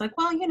 And she's like,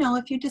 well,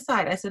 if you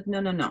decide. I said,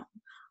 no.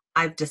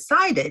 I've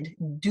decided,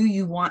 do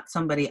you want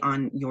somebody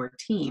on your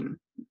team?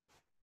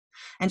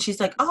 And she's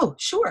like, oh,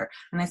 sure.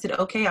 And I said,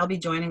 okay, I'll be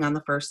joining on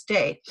the first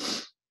day.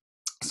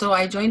 So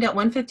I joined at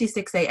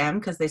 1:56 a.m.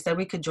 because they said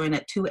we could join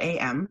at 2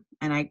 a.m.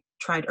 And I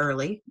tried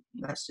early.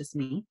 That's just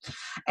me.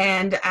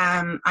 And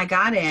I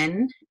got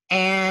in,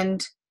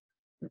 and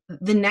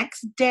the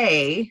next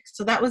day,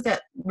 so that was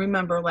at,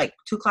 remember, like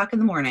 2 o'clock in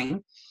the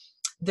morning.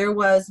 There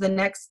was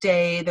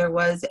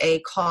a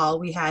call.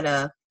 We had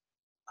a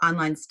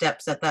online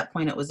steps at that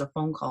point. It was a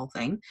phone call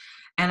thing.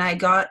 And I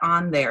got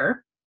on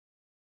there,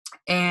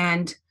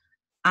 and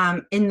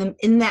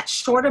in that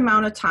short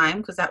amount of time,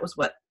 because that was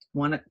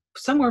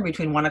somewhere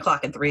between 1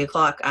 o'clock and 3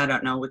 o'clock. I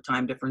don't know what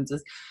time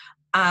differences.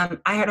 I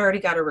had already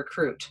got a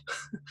recruit.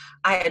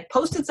 I had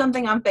posted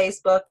something on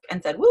Facebook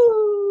and said,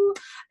 woo.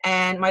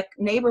 And my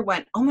neighbor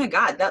went, oh my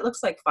God, that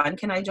looks like fun.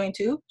 Can I join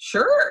too?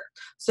 Sure.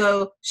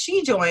 So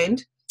she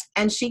joined,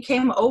 and she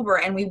came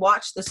over, and we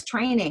watched this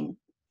training,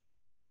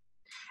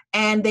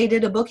 and they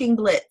did a booking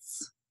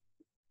blitz.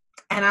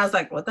 And I was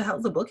like, what the hell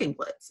is a booking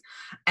blitz?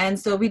 And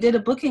so we did a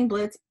booking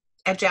blitz,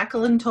 and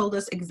Jacquelyn told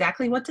us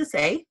exactly what to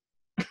say.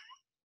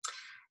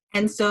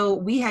 And so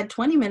we had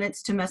 20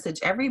 minutes to message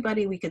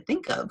everybody we could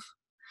think of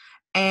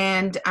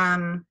and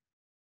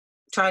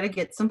try to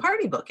get some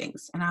party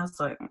bookings. And I was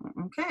like,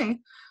 okay.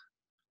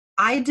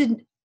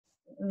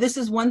 This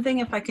is one thing,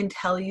 if I can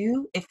tell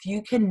you, if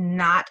you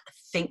cannot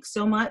think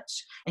so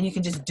much and you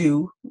can just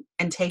do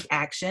and take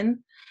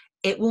action,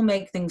 it will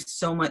make things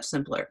so much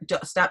simpler.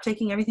 Stop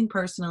taking everything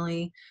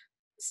personally.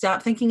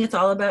 Stop thinking it's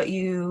all about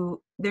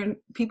you.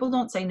 People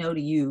don't say no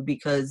to you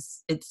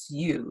because it's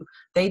you.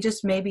 They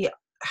just maybe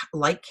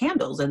like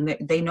candles, and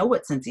they know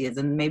what SCENTSY is,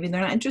 and maybe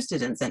they're not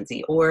interested in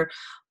SCENTSY, or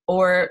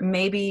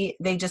maybe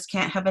they just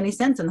can't have any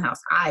scents in the house.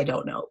 I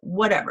don't know.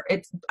 Whatever.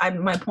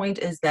 My point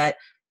is that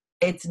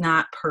it's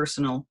not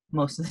personal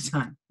most of the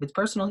time. If it's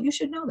personal, you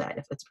should know that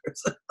if it's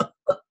personal.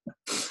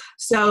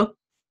 So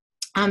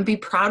be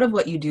proud of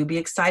what you do, be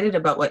excited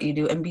about what you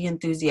do, and be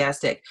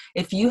enthusiastic.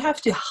 If you have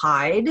to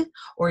hide,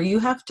 or you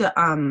have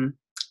to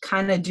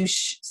kind of do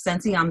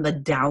SCENTSY on the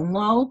down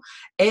low,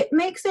 it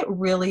makes it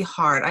really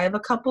hard. I have a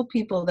couple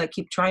people that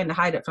keep trying to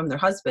hide it from their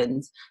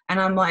husbands, and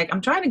I'm like, I'm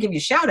trying to give you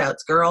shout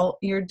outs, girl.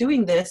 You're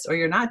doing this or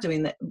you're not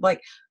doing that. Like,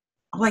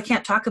 oh, I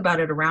can't talk about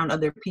it around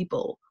other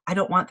people. I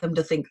don't want them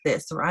to think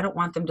this, or I don't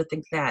want them to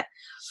think that.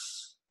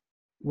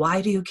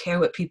 Why do you care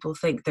what people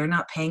think? They're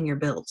not paying your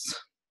bills.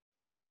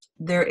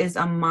 There is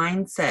a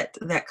mindset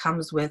that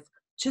comes with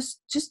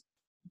just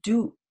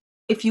do.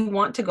 If you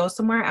want to go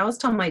somewhere, I always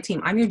tell my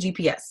team, I'm your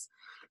GPS.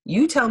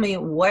 You tell me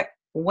what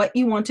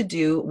you want to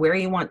do, where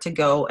you want to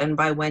go, and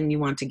by when you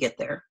want to get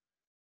there.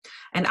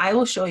 And I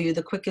will show you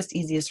the quickest,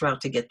 easiest route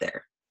to get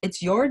there.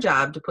 It's your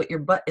job to put your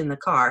butt in the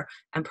car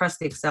and press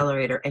the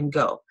accelerator and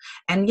go.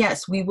 And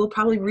yes, we will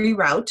probably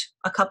reroute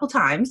a couple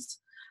times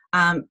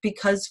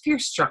because fear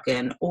struck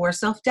in, or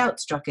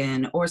self-doubt struck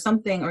in, or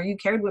something, or you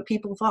cared what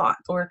people thought,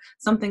 or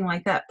something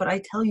like that. But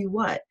I tell you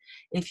what,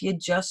 if you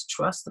just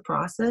trust the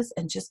process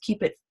and just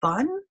keep it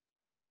fun,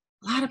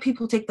 a lot of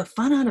people take the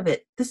fun out of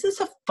it. This is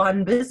a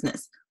fun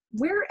business.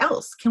 Where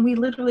else can we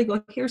literally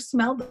go, here,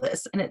 smell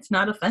this, and it's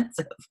not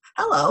offensive?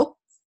 Hello.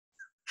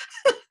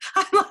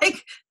 I'm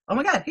like, oh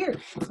my God, here,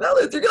 smell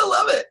this. You're going to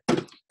love it.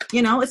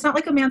 You know, it's not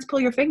like a man's pull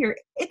your finger.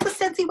 It's a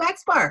SCENTSY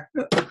wax bar.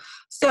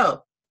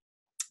 So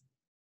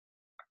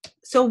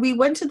we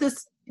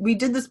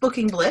did this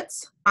booking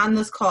blitz on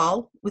this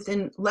call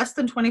within less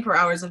than 24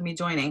 hours of me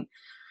joining.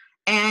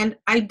 And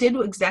I did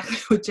exactly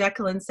what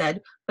Jacquelyn said,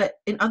 but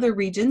in other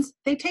regions,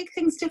 they take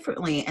things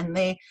differently, and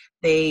the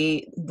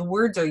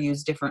words are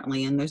used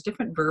differently, and there's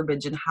different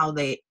verbiage in how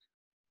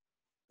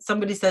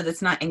somebody said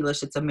it's not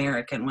English, it's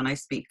American when I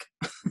speak.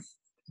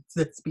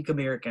 Speak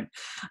American,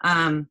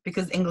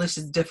 because English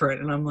is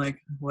different. And I'm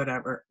like,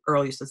 whatever.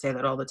 Earl used to say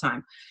that all the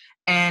time.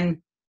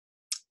 And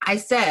I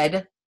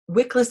said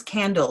wickless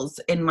candles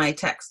in my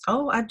text.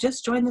 Oh, I've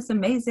just joined this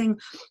amazing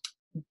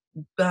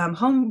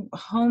home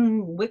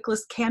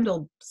wickless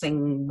candle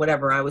thing,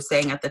 whatever I was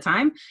saying at the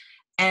time.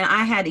 And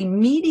I had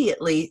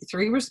immediately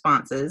 3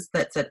 responses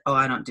that said, oh,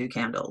 I don't do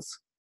candles.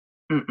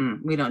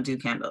 We don't do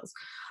candles.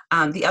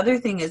 The other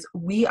thing is,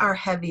 we are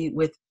heavy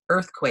with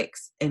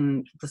earthquakes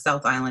in the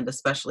South Island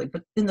especially,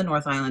 but in the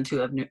North Island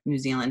too of New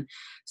Zealand.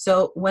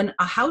 So when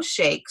a house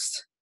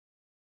shakes,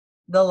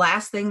 the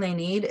last thing they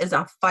need is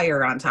a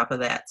fire on top of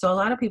that. So a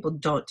lot of people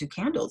don't do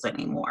candles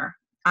anymore.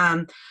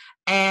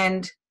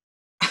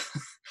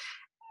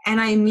 And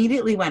I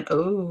immediately went,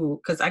 oh,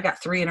 because I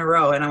got 3 in a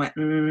row, and I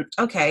went,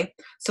 okay.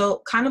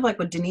 So kind of like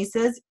what Denice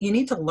says, you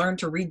need to learn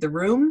to read the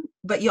room,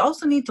 but you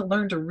also need to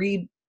learn to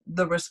read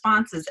the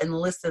responses and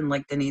listen,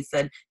 like Denice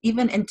said,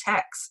 even in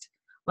text.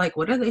 Like,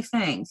 what are they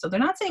saying? So they're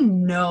not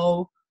saying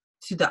no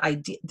to the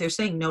idea. They're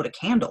saying no to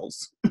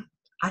candles.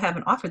 I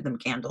haven't offered them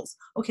candles.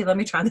 Okay, let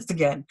me try this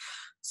again.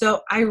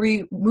 So I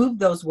removed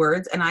those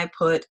words, and I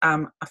put a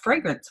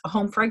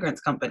home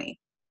fragrance company.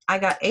 I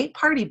got 8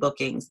 party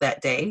bookings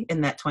that day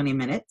in that 20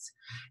 minutes.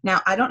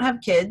 Now, I don't have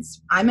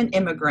kids. I'm an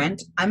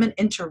immigrant. I'm an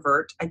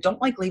introvert. I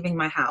don't like leaving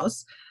my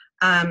house.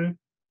 I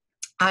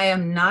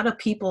am not a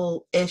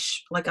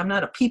people-ish, like I'm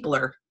not a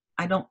peopler.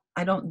 I don't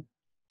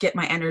get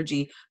my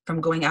energy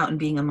from going out and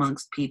being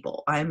amongst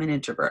people. I'm an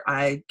introvert.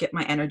 I get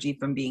my energy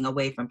from being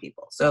away from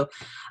people. So,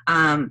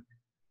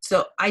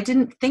 so I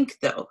didn't think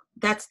though,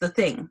 that's the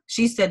thing.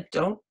 She said,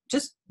 don't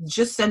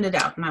just send it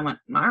out. And I went,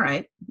 all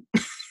right.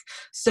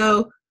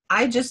 So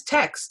I just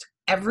text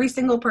every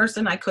single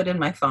person I could in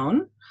my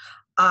phone.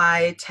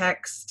 I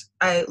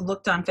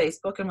looked on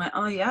Facebook and went,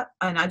 oh yeah.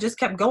 And I just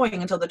kept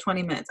going until the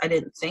 20 minutes. I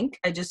didn't think,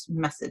 I just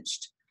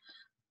messaged.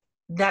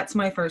 That's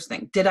my first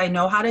thing. Did I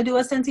know how to do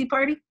a SCENTSY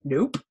party?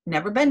 Nope.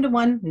 Never been to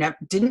one.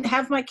 Didn't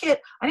have my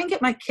kit. I didn't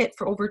get my kit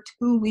for over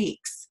 2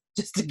 weeks,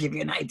 just to give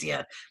you an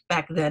idea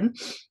back then.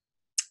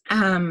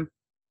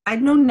 I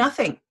know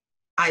nothing.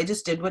 I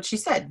just did what she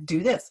said.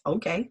 Do this.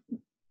 Okay.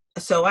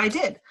 So I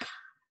did.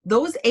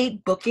 Those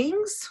 8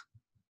 bookings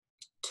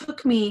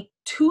took me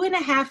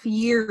 2.5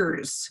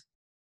 years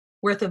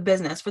worth of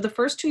business. For the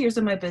first 2 years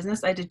of my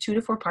business, I did 2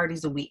 to 4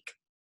 parties a week.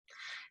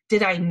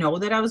 Did I know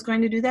that I was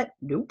going to do that?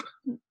 Nope.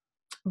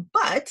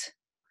 But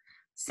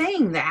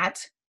saying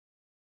that,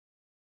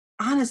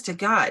 honest to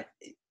God,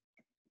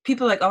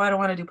 people are like, oh, I don't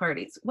want to do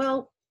parties.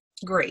 Well,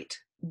 great.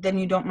 Then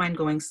you don't mind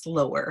going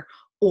slower,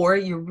 or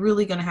you're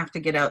really going to have to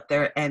get out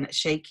there and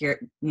shake your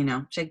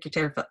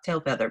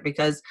tail feather,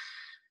 because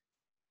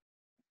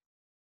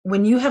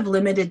when you have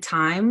limited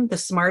time, the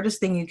smartest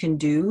thing you can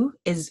do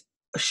is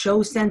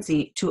show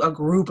SCENTSY to a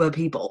group of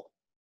people,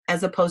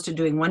 as opposed to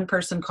doing one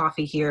person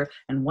coffee here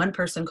and one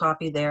person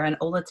coffee there, and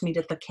oh, let's meet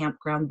at the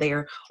campground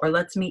there, or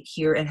let's meet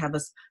here and have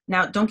us.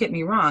 Now, don't get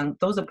me wrong,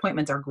 those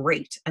appointments are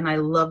great, and I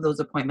love those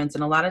appointments.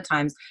 And a lot of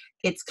times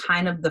it's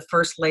kind of the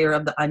first layer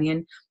of the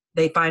onion.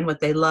 They find what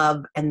they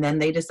love, and then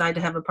they decide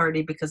to have a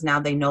party because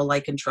now they know,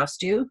 like, and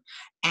trust you,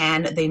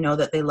 and they know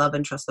that they love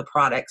and trust the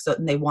product. So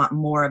they want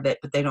more of it,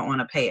 but they don't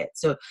want to pay it.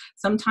 So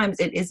sometimes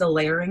it is a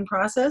layering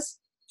process.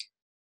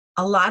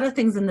 A lot of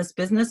things in this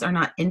business are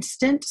not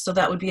instant. So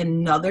that would be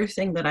another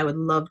thing that I would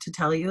love to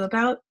tell you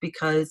about,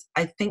 because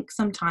I think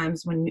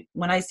sometimes when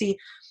I see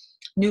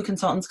new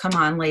consultants come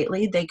on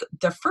lately,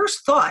 their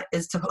first thought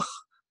is to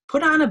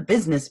put on a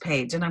business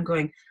page. And I'm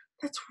going,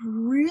 that's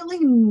really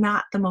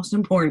not the most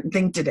important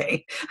thing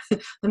today.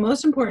 The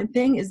most important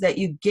thing is that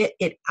you get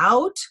it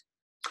out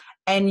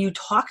and you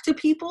talk to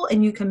people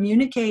and you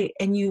communicate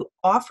and you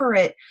offer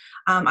it.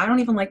 I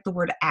don't even like the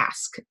word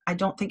ask. I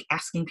don't think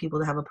asking people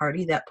to have a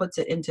party, that puts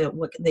it into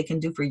what they can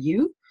do for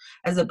you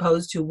as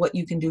opposed to what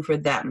you can do for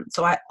them.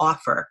 So I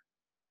offer.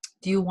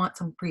 Do you want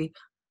some free,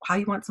 how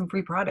you want some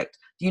free product?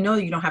 Do you know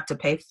you don't have to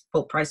pay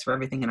full price for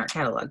everything in our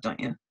catalog, don't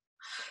you?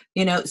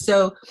 You know,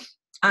 so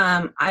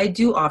I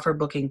do offer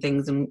booking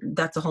things, and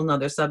that's a whole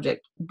nother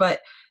subject,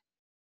 but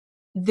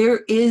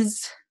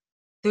there's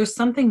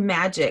something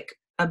magic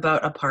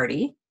about a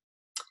party,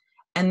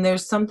 and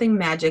there's something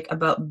magic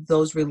about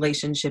those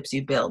relationships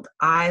you build.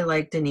 I,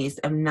 like Denice,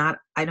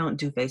 I don't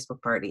do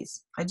Facebook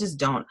parties. I just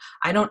don't.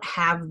 I don't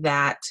have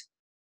that.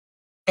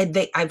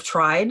 And I've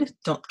tried,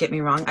 don't get me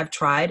wrong, I've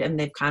tried, and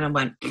they've kind of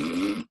went,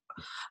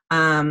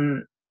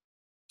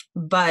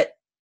 but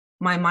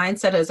my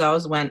mindset has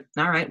always went,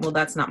 all right, well,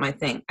 that's not my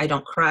thing. I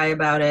don't cry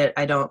about it.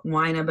 I don't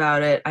whine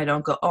about it. I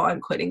don't go, oh,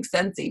 I'm quitting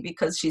SCENTSY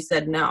because she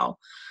said no.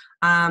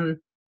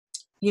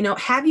 You know,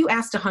 have you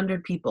asked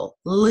 100 people,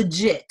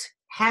 legit,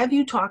 have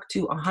you talked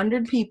to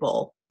 100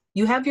 people?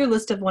 You have your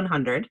list of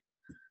 100.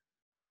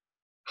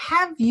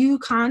 Have you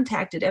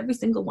contacted every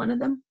single one of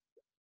them,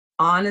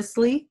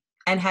 honestly,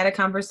 and had a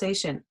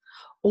conversation?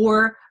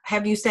 Or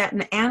have you sat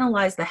and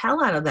analyzed the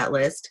hell out of that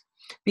list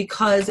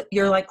because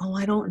you're like, oh,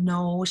 I don't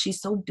know,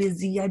 she's so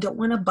busy, I don't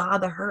want to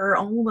bother her.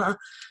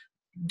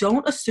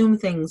 Don't assume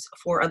things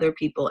for other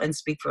people and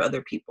speak for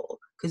other people,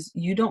 because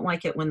you don't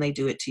like it when they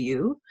do it to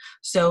you.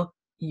 So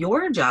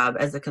your job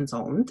as a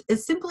consultant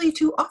is simply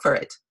to offer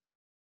it.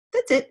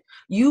 That's it.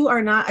 You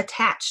are not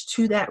attached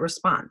to that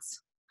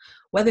response.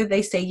 Whether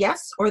they say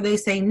yes or they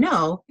say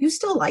no, you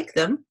still like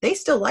them. They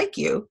still like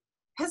you.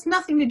 It has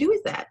nothing to do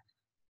with that.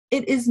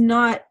 It is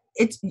not,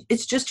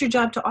 it's just your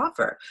job to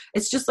offer.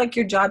 It's just like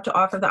your job to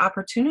offer the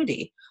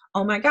opportunity.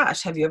 Oh my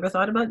gosh, have you ever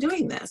thought about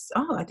doing this?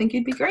 Oh, I think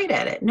you'd be great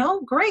at it.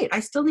 No, great. I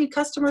still need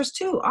customers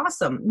too.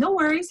 Awesome. No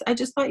worries. I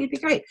just thought you'd be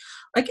great.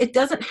 Like, it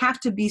doesn't have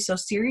to be so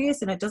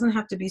serious, and it doesn't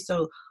have to be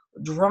so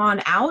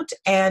drawn out.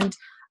 And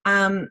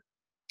I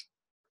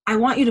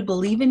want you to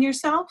believe in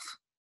yourself.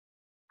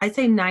 I'd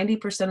say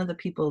 90% of the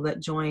people that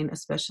join,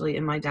 especially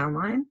in my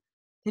downline,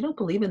 they don't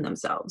believe in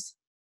themselves.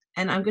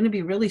 And I'm going to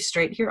be really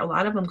straight here. A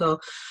lot of them go,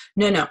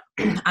 no,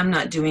 I'm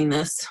not doing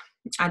this.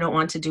 I don't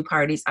want to do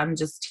parties. I'm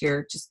just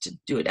here just to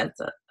do it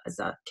as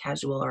a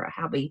casual or a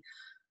hobby.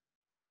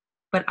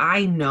 But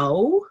I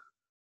know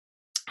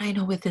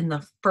within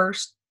the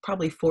first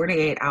probably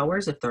 48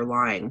 hours if they're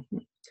lying.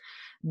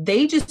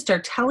 They just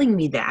are telling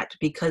me that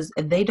because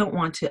they don't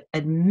want to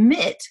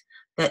admit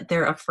that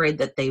they're afraid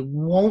that they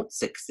won't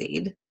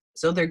succeed.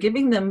 So they're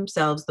giving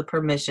themselves the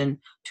permission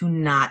to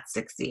not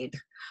succeed.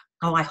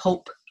 Oh, I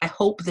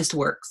hope this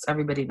works.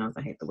 Everybody knows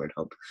I hate the word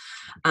hope.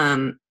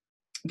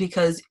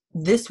 Because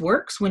this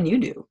works when you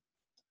do.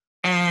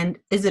 And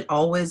is it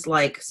always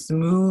like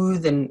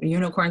smooth and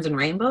unicorns and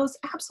rainbows?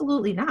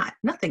 Absolutely not.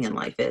 Nothing in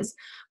life is.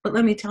 But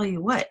let me tell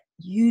you what,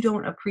 you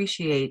don't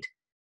appreciate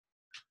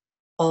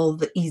all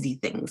the easy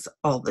things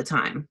all the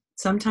time.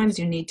 Sometimes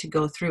you need to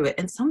go through it.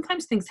 And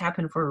sometimes things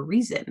happen for a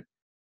reason.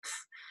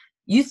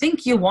 You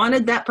think you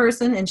wanted that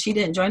person and she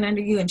didn't join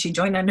under you and she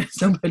joined under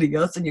somebody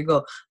else, and you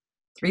go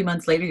 3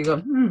 months later, you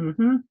go,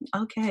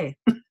 okay,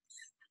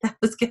 that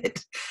was good.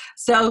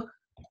 So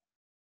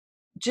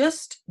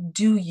just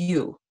do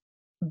you.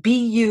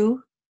 Be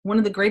you. One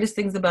of the greatest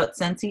things about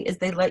SCENTSY is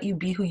they let you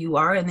be who you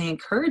are, and they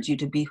encourage you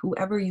to be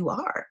whoever you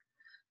are.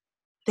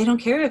 They don't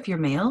care if you're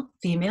male,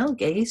 female,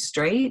 gay,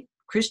 straight,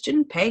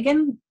 Christian,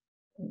 pagan,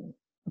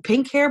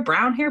 pink hair,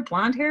 brown hair,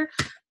 blonde hair.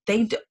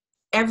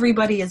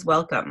 Everybody is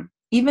welcome.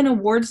 Even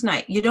awards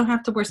night, you don't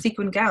have to wear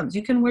sequin gowns.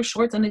 You can wear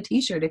shorts and a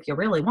t-shirt if you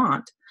really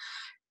want.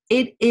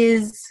 It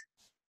is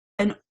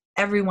an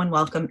everyone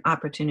welcome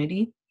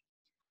opportunity.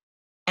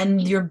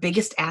 And your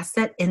biggest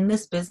asset in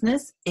this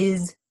business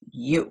is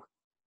you,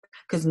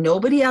 because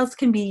nobody else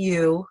can be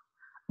you.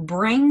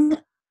 Bring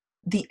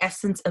the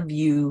essence of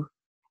you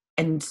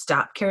and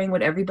stop caring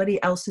what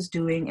everybody else is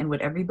doing and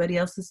what everybody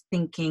else is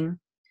thinking.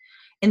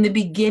 In the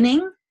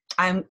beginning,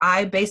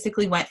 I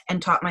basically went and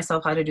taught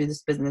myself how to do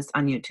this business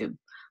on YouTube.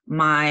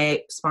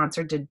 My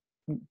sponsor did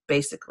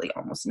basically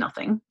almost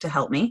nothing to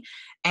help me.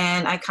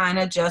 And I kind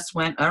of just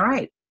went, all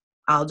right,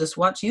 I'll just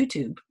watch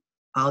YouTube.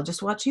 I'll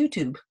just watch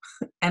YouTube.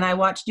 And I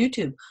watched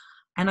YouTube.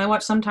 And I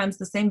watched sometimes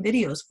the same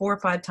videos 4 or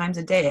 5 times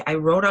a day. I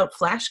wrote out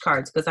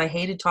flashcards because I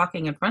hated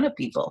talking in front of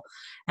people.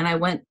 And I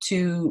went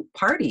to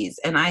parties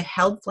and I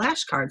held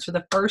flashcards for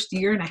the first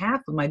year and a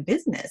half of my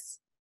business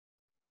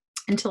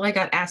until I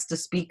got asked to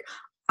speak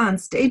on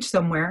stage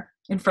somewhere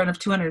in front of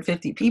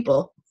 250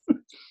 people.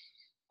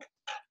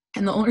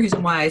 And the only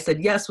reason why I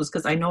said yes was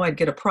because I know I'd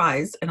get a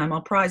prize, and I'm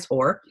a prize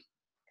whore.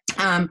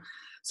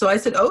 So I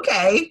said,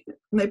 okay.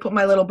 And they put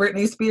my little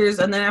Britney Spears.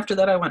 And then after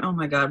that, I went, oh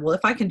my God, well,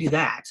 if I can do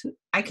that,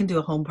 I can do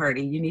a home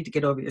party. You need to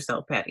get over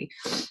yourself, Patty.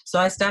 So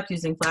I stopped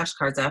using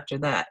flashcards after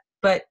that.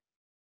 But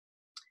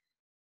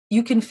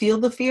you can feel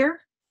the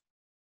fear,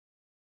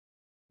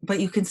 but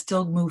you can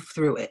still move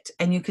through it.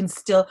 And you can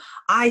still,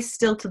 I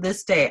still to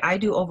this day, I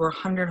do over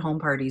 100 home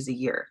parties a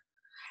year.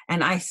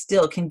 And I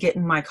still can get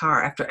in my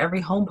car after every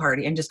home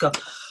party and just go,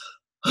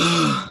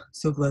 oh,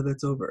 so glad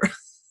that's over.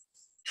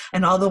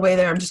 And all the way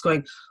there, I'm just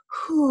going,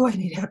 whew, I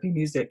need happy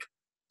music.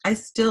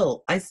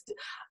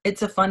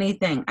 It's a funny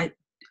thing.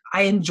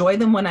 I enjoy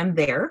them when I'm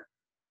there.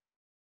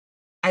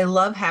 I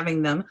love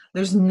having them.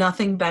 There's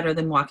nothing better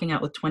than walking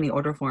out with 20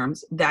 order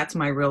forms. That's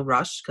my real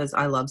rush because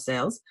I love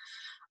sales.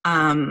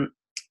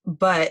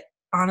 But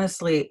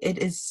honestly, it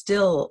is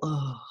still,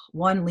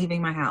 one,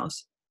 leaving my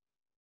house.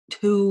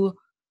 2,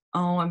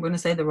 I'm going to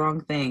say the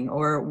wrong thing,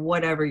 or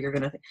whatever you're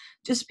going to think.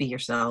 Just be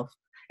yourself.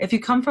 If you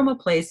come from a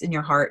place in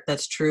your heart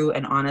that's true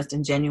and honest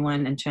and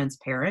genuine and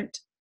transparent,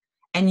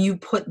 and you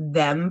put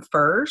them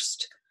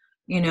first,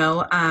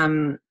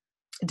 Denice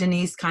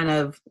kind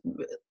of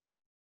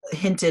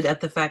hinted at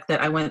the fact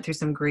that I went through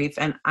some grief,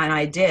 and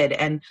I did.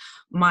 And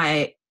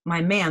my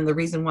man, the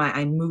reason why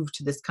I moved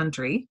to this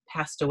country,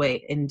 passed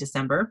away in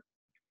December.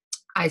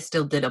 I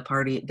still did a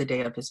party the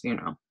day of his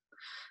funeral.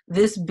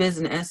 This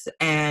business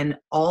and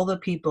all the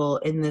people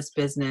in this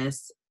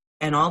business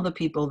and all the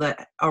people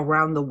that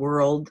around the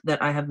world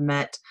that I have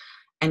met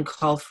and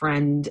call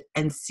friend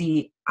and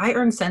see, I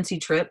earn SCENTSY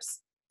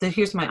trips.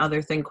 Here's my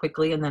other thing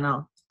quickly, and then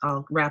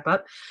I'll wrap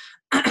up.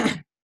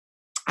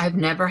 I've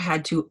never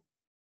had to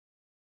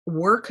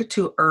work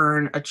to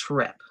earn a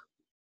trip.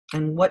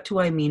 And what do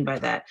I mean by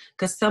that?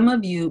 Because some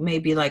of you may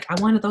be like,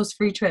 I wanted those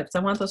free trips. I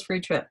want those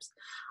free trips.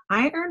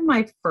 I earned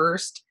my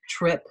first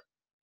trip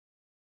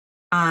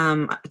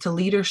to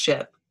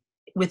leadership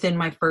within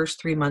my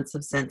first 3 months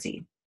of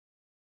SCENTSY.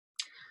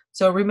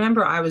 So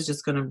remember, I was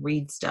just going to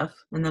read stuff,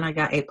 and then I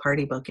got 8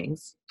 party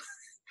bookings.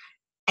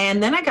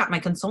 And then I got my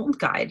consultant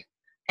guide.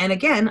 And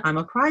again, I'm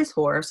a prize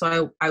whore.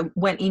 So I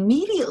went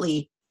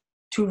immediately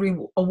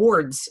to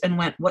awards and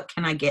went, what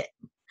can I get?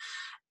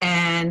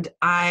 And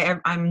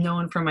I'm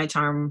known for my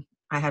charm.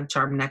 I have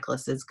charm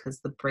necklaces because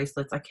the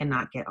bracelets I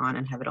cannot get on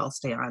and have it all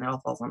stay on. It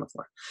all falls on the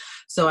floor.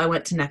 So I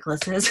went to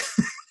necklaces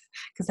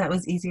because that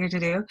was easier to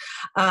do.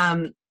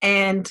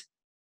 And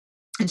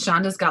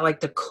Shonda's got like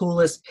the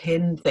coolest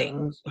pin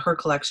thing. Her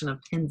collection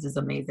of pins is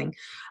amazing.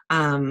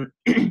 And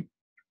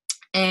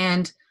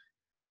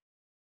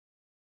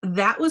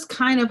that was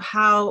kind of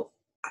how,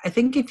 I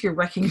think if you're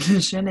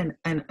recognition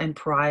and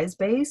prize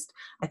based,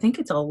 I think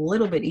it's a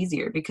little bit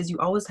easier because you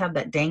always have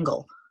that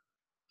dangle.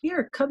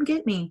 Here, come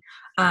get me.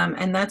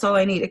 And that's all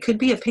I need. It could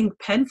be a pink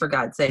pen, for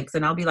God's sakes,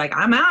 and I'll be like,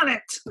 I'm on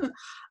it.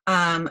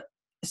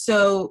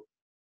 So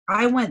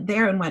I went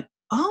there and went,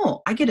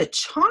 oh, I get a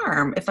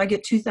charm if I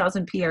get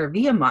 2,000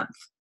 PRV a month.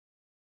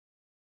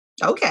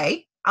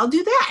 Okay, I'll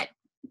do that.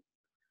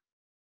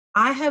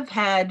 I have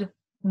had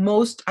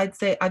I'd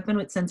say I've been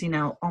with SCENTSY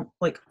now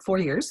like 4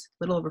 years,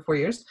 a little over 4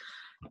 years.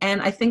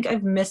 And I think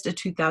I've missed a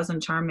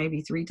 2,000 charm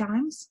maybe 3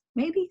 times,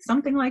 maybe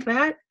something like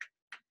that.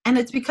 And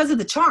it's because of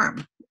the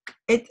charm.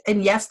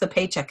 and yes, the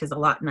paycheck is a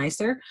lot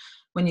nicer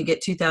when you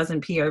get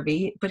 2,000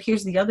 PRV. But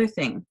here's the other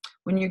thing.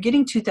 When you're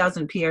getting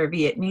 2,000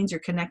 PRV, it means you're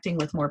connecting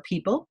with more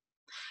people.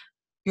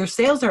 Your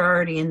sales are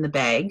already in the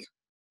bag.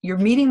 You're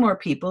meeting more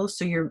people,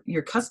 so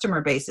your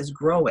customer base is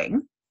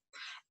growing.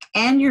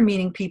 And you're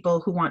meeting people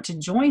who want to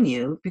join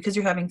you because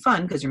you're having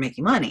fun, because you're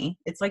making money.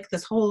 It's like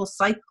this whole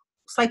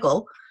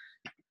cycle.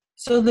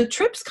 So the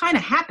trips kind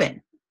of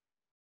happen.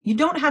 You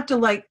don't have to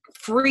like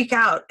freak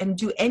out and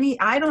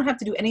I don't have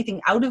to do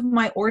anything out of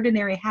my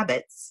ordinary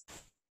habits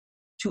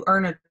to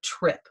earn a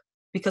trip,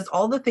 because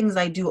all the things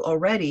I do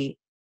already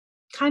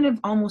kind of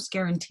almost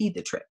guarantee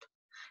the trip.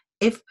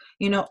 If,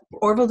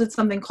 Orville did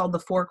something called the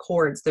 4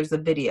 chords. There's a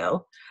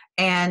video,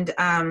 and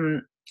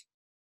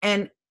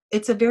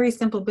it's a very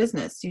simple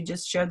business. You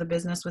just share the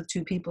business with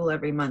 2 people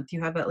every month.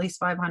 You have at least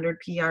 500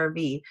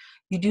 PRV.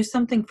 You do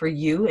something for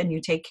you and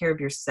you take care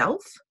of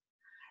yourself,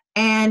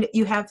 and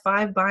you have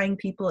 5 buying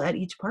people at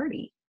each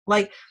party.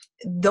 Like,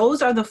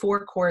 those are the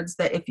 4 chords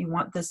that if you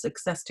want this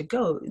success to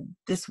go,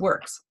 this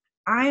works.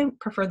 I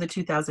prefer the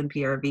 2,000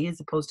 PRV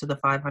as opposed to the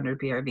 500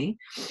 PRV.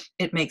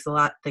 It makes a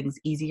lot of things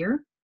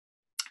easier.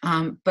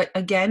 But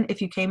again,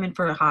 if you came in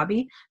for a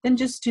hobby, then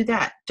just do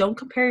that. Don't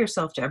compare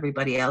yourself to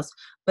everybody else,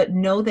 but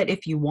know that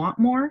if you want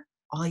more,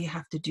 all you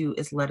have to do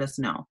is let us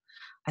know.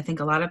 I think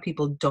a lot of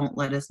people don't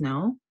let us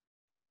know,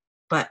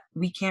 but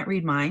we can't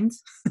read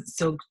minds.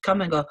 So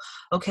come and go,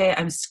 okay,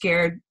 I'm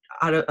scared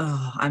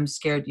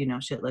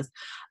shitless.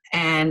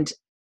 And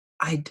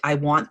I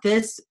want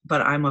this,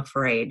 but I'm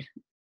afraid.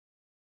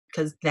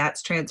 Because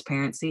that's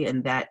transparency,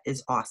 and that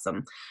is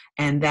awesome.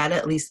 And that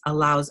at least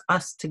allows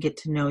us to get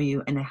to know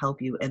you and to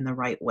help you in the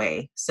right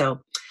way.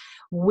 So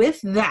with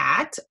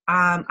that,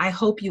 I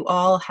hope you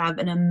all have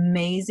an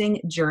amazing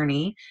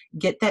journey.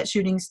 Get that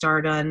shooting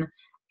star done.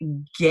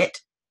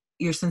 Get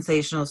your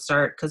sensational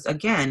start. Because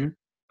again,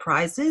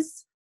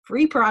 prizes,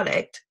 free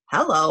product.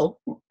 Hello.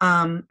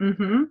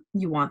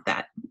 You want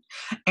that.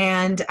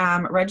 And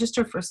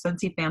register for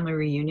SCENTSY Family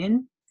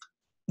Reunion.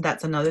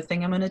 That's another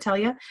thing I'm going to tell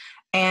you.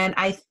 And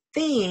I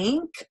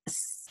think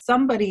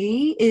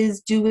somebody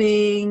is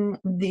doing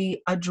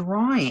a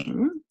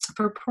drawing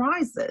for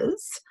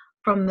prizes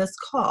from this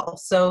call.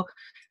 So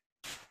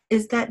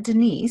is that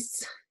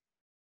Denice?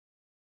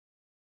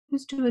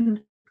 Who's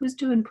doing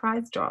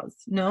prize draws?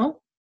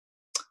 No?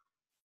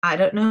 I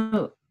don't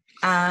know.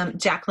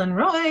 Jacquelyn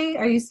Roy,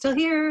 are you still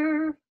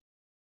here?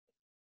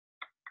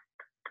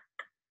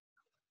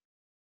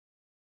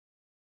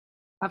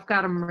 I've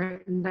got them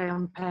written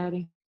down,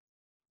 Patty.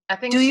 I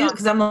think. Do you?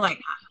 Because I'm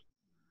like,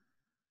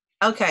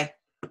 okay.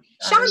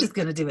 Shonda's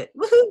gonna do it.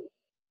 Woohoo!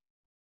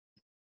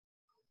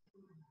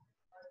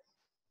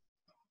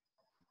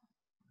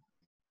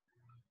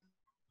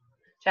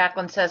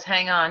 Jacquelyn says,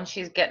 hang on,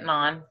 she's getting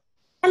on.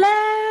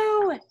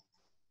 Hello.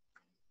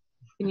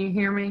 Can you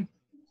hear me?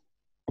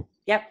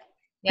 Yep.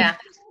 Yeah.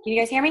 Can you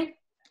guys hear me?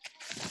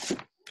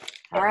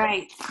 All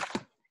right.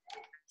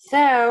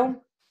 So,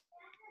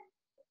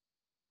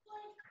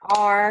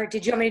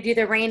 did you want me to do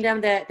the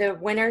random, the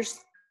winners?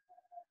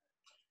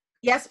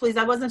 Yes, please.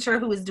 I wasn't sure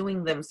who was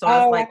doing them, so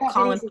I was like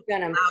calling.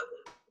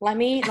 Let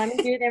me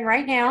do them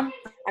right now.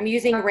 I'm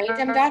using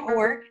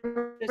random.org.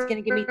 It's going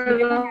to give me 2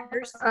 different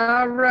numbers.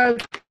 I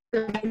wrote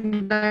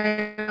them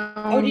down.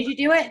 Oh, did you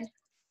do it?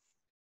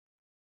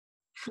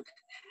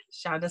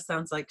 Shonda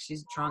sounds like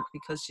she's drunk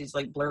because she's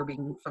like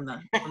blurbing from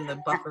the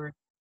buffer.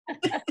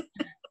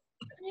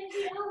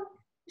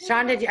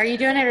 Shonda, are you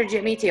doing it, or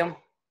did me too?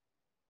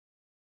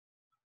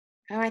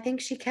 Oh, I think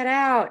she cut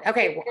out.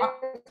 Okay.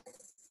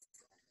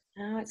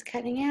 Oh, it's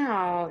cutting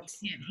out.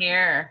 Can't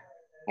hear.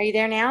 Are you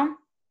there now?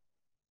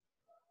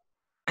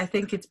 I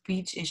think it's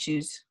beach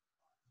issues.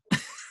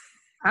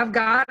 I've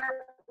got it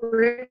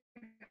written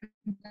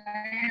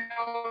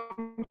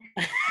down.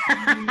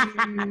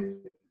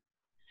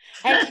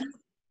 Hey,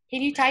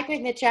 can you type it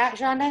in the chat,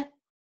 Shonda?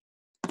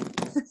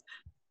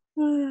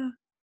 The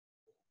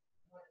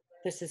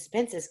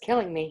suspense is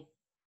killing me.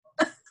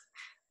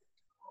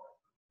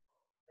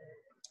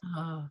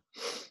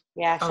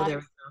 Yeah. Oh, Shonda. there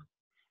we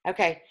go.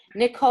 Okay.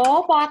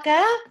 Nicole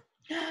Baca.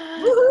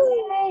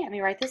 Yay. Let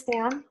me write this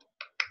down.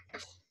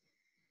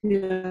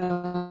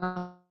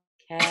 Yeah.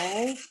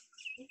 Okay.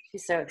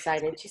 She's so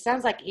excited. She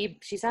sounds like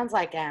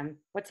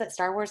what's that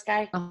Star Wars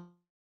guy?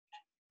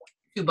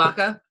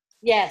 Chewbacca.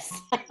 Yes.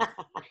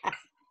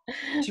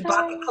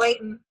 Chewbacca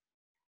Clayton.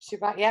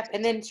 Yep.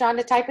 And then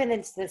Shonda, type in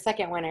the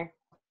second winner.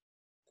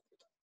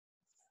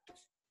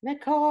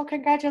 Nicole,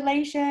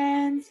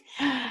 congratulations.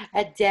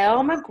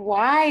 Adele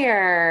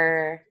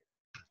McGuire.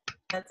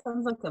 That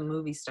sounds like a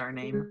movie star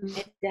name.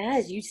 It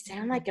does. You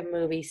sound like a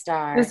movie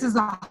star. This is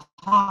a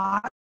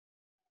hot.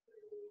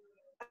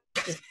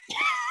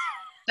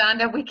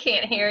 Shonda, we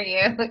can't hear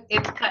you.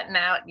 It's cutting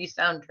out. You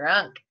sound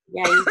drunk.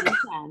 Yeah, you do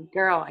sound.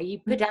 Girl, you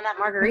put down that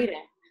margarita.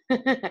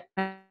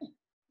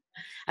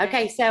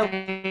 Okay, so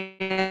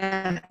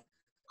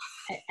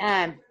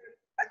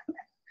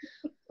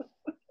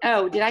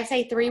oh, did I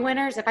say 3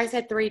 winners? If I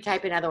said 3,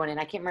 type another one in.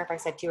 I can't remember if I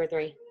said 2 or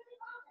 3.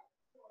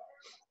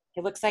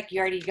 It looks like you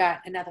already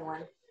got another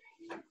one.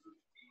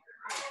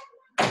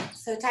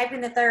 So type in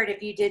the third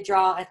if you did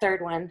draw a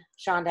third one,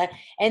 Shonda.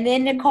 And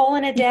then Nicole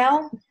and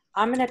Adele,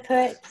 I'm going to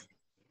put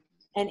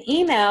an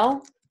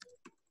email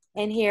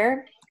in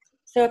here.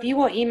 So if you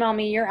will email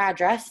me your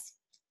address,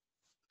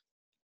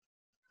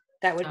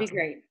 that would be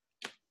great.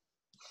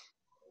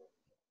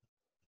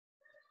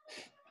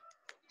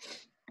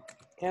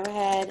 Go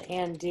ahead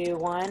and do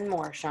one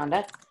more,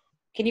 Shonda.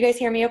 Can you guys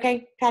hear me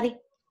okay, Patty?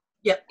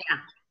 Yep. Yeah.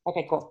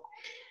 Okay, cool.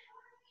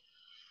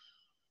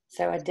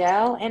 So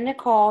Adele and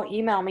Nicole,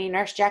 email me,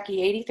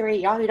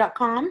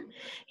 nursejackie83@yahoo.com,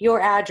 your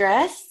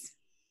address,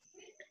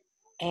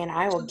 and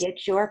I will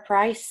get your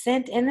price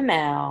sent in the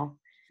mail.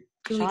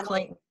 Julie Shonda-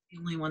 Clayton, the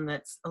only one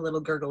that's a little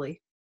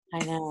gurgly. I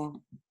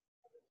know.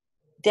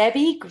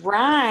 Debbie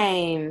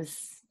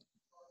Grimes.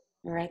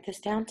 I'll write this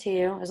down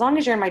too. As long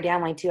as you're in my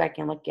downline too, I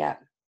can look you up.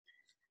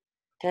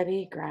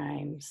 Debbie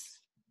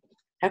Grimes.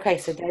 Okay,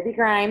 so Debbie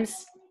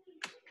Grimes,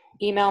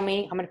 email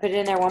me. I'm going to put it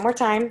in there one more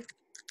time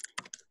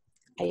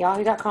at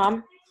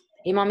yahoo.com.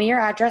 Email me your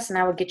address and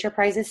I will get your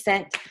prizes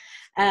sent.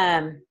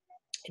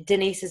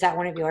 Denise, is that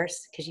one of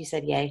yours? Because you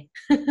said yay.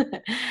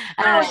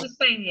 I was just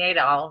saying yay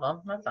to all of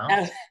them. That's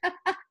all.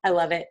 I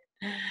love it.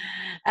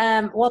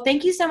 Well,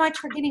 thank you so much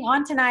for getting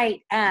on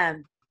tonight.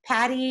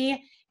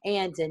 Patty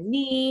and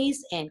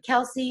Denise and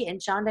Kelsey and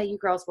Shonda, you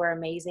girls were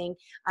amazing.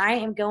 I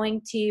am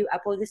going to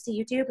upload this to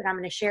YouTube and I'm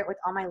going to share it with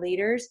all my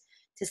leaders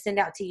to send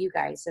out to you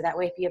guys. So that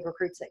way, if you have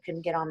recruits that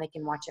couldn't get on, they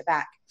can watch it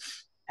back.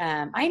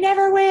 I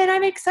never win.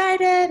 I'm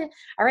excited.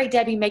 All right,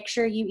 Debbie, make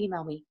sure you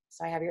email me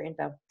so I have your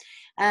info.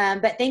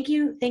 But thank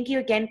you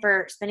again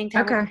for spending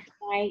time with me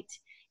tonight.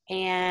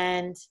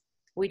 And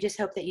we just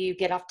hope that you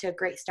get off to a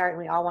great start,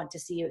 and we all want to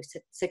see you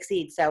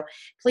succeed. So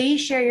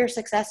please share your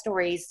success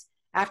stories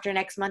after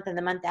next month and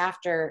the month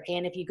after.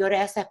 And if you go to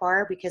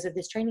SFR because of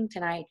this training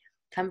tonight,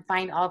 come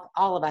find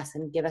all of us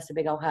and give us a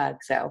big old hug.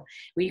 So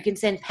you can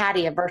send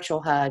Patty a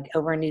virtual hug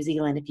over in New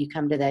Zealand if you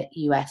come to the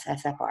US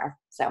SFR.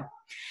 So,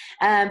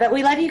 but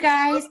we love you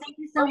guys. Thank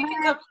you so much. You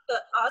can come to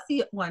the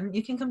Aussie one.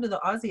 You can come to the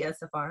Aussie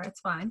SFR.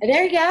 It's fine.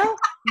 There you go.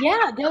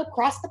 Yeah, go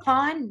across the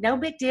pond. No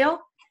big deal.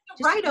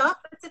 Write off.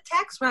 It's a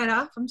tax write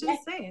off. I'm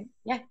just saying.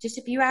 Yeah, just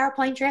a few hour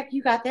plane trip.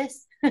 You got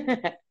this.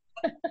 Extra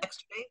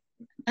day.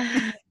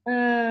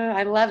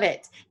 I love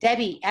it.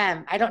 Debbie,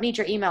 I don't need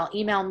your email.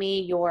 Email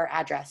me your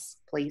address,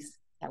 please.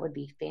 That would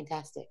be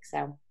fantastic.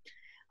 So,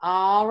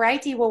 all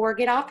righty. Well, we'll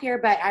get off here,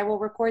 but I will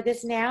record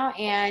this now.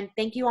 And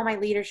thank you all my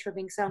leaders for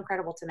being so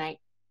incredible tonight.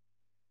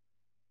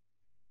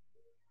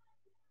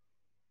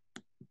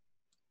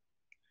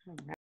 All right.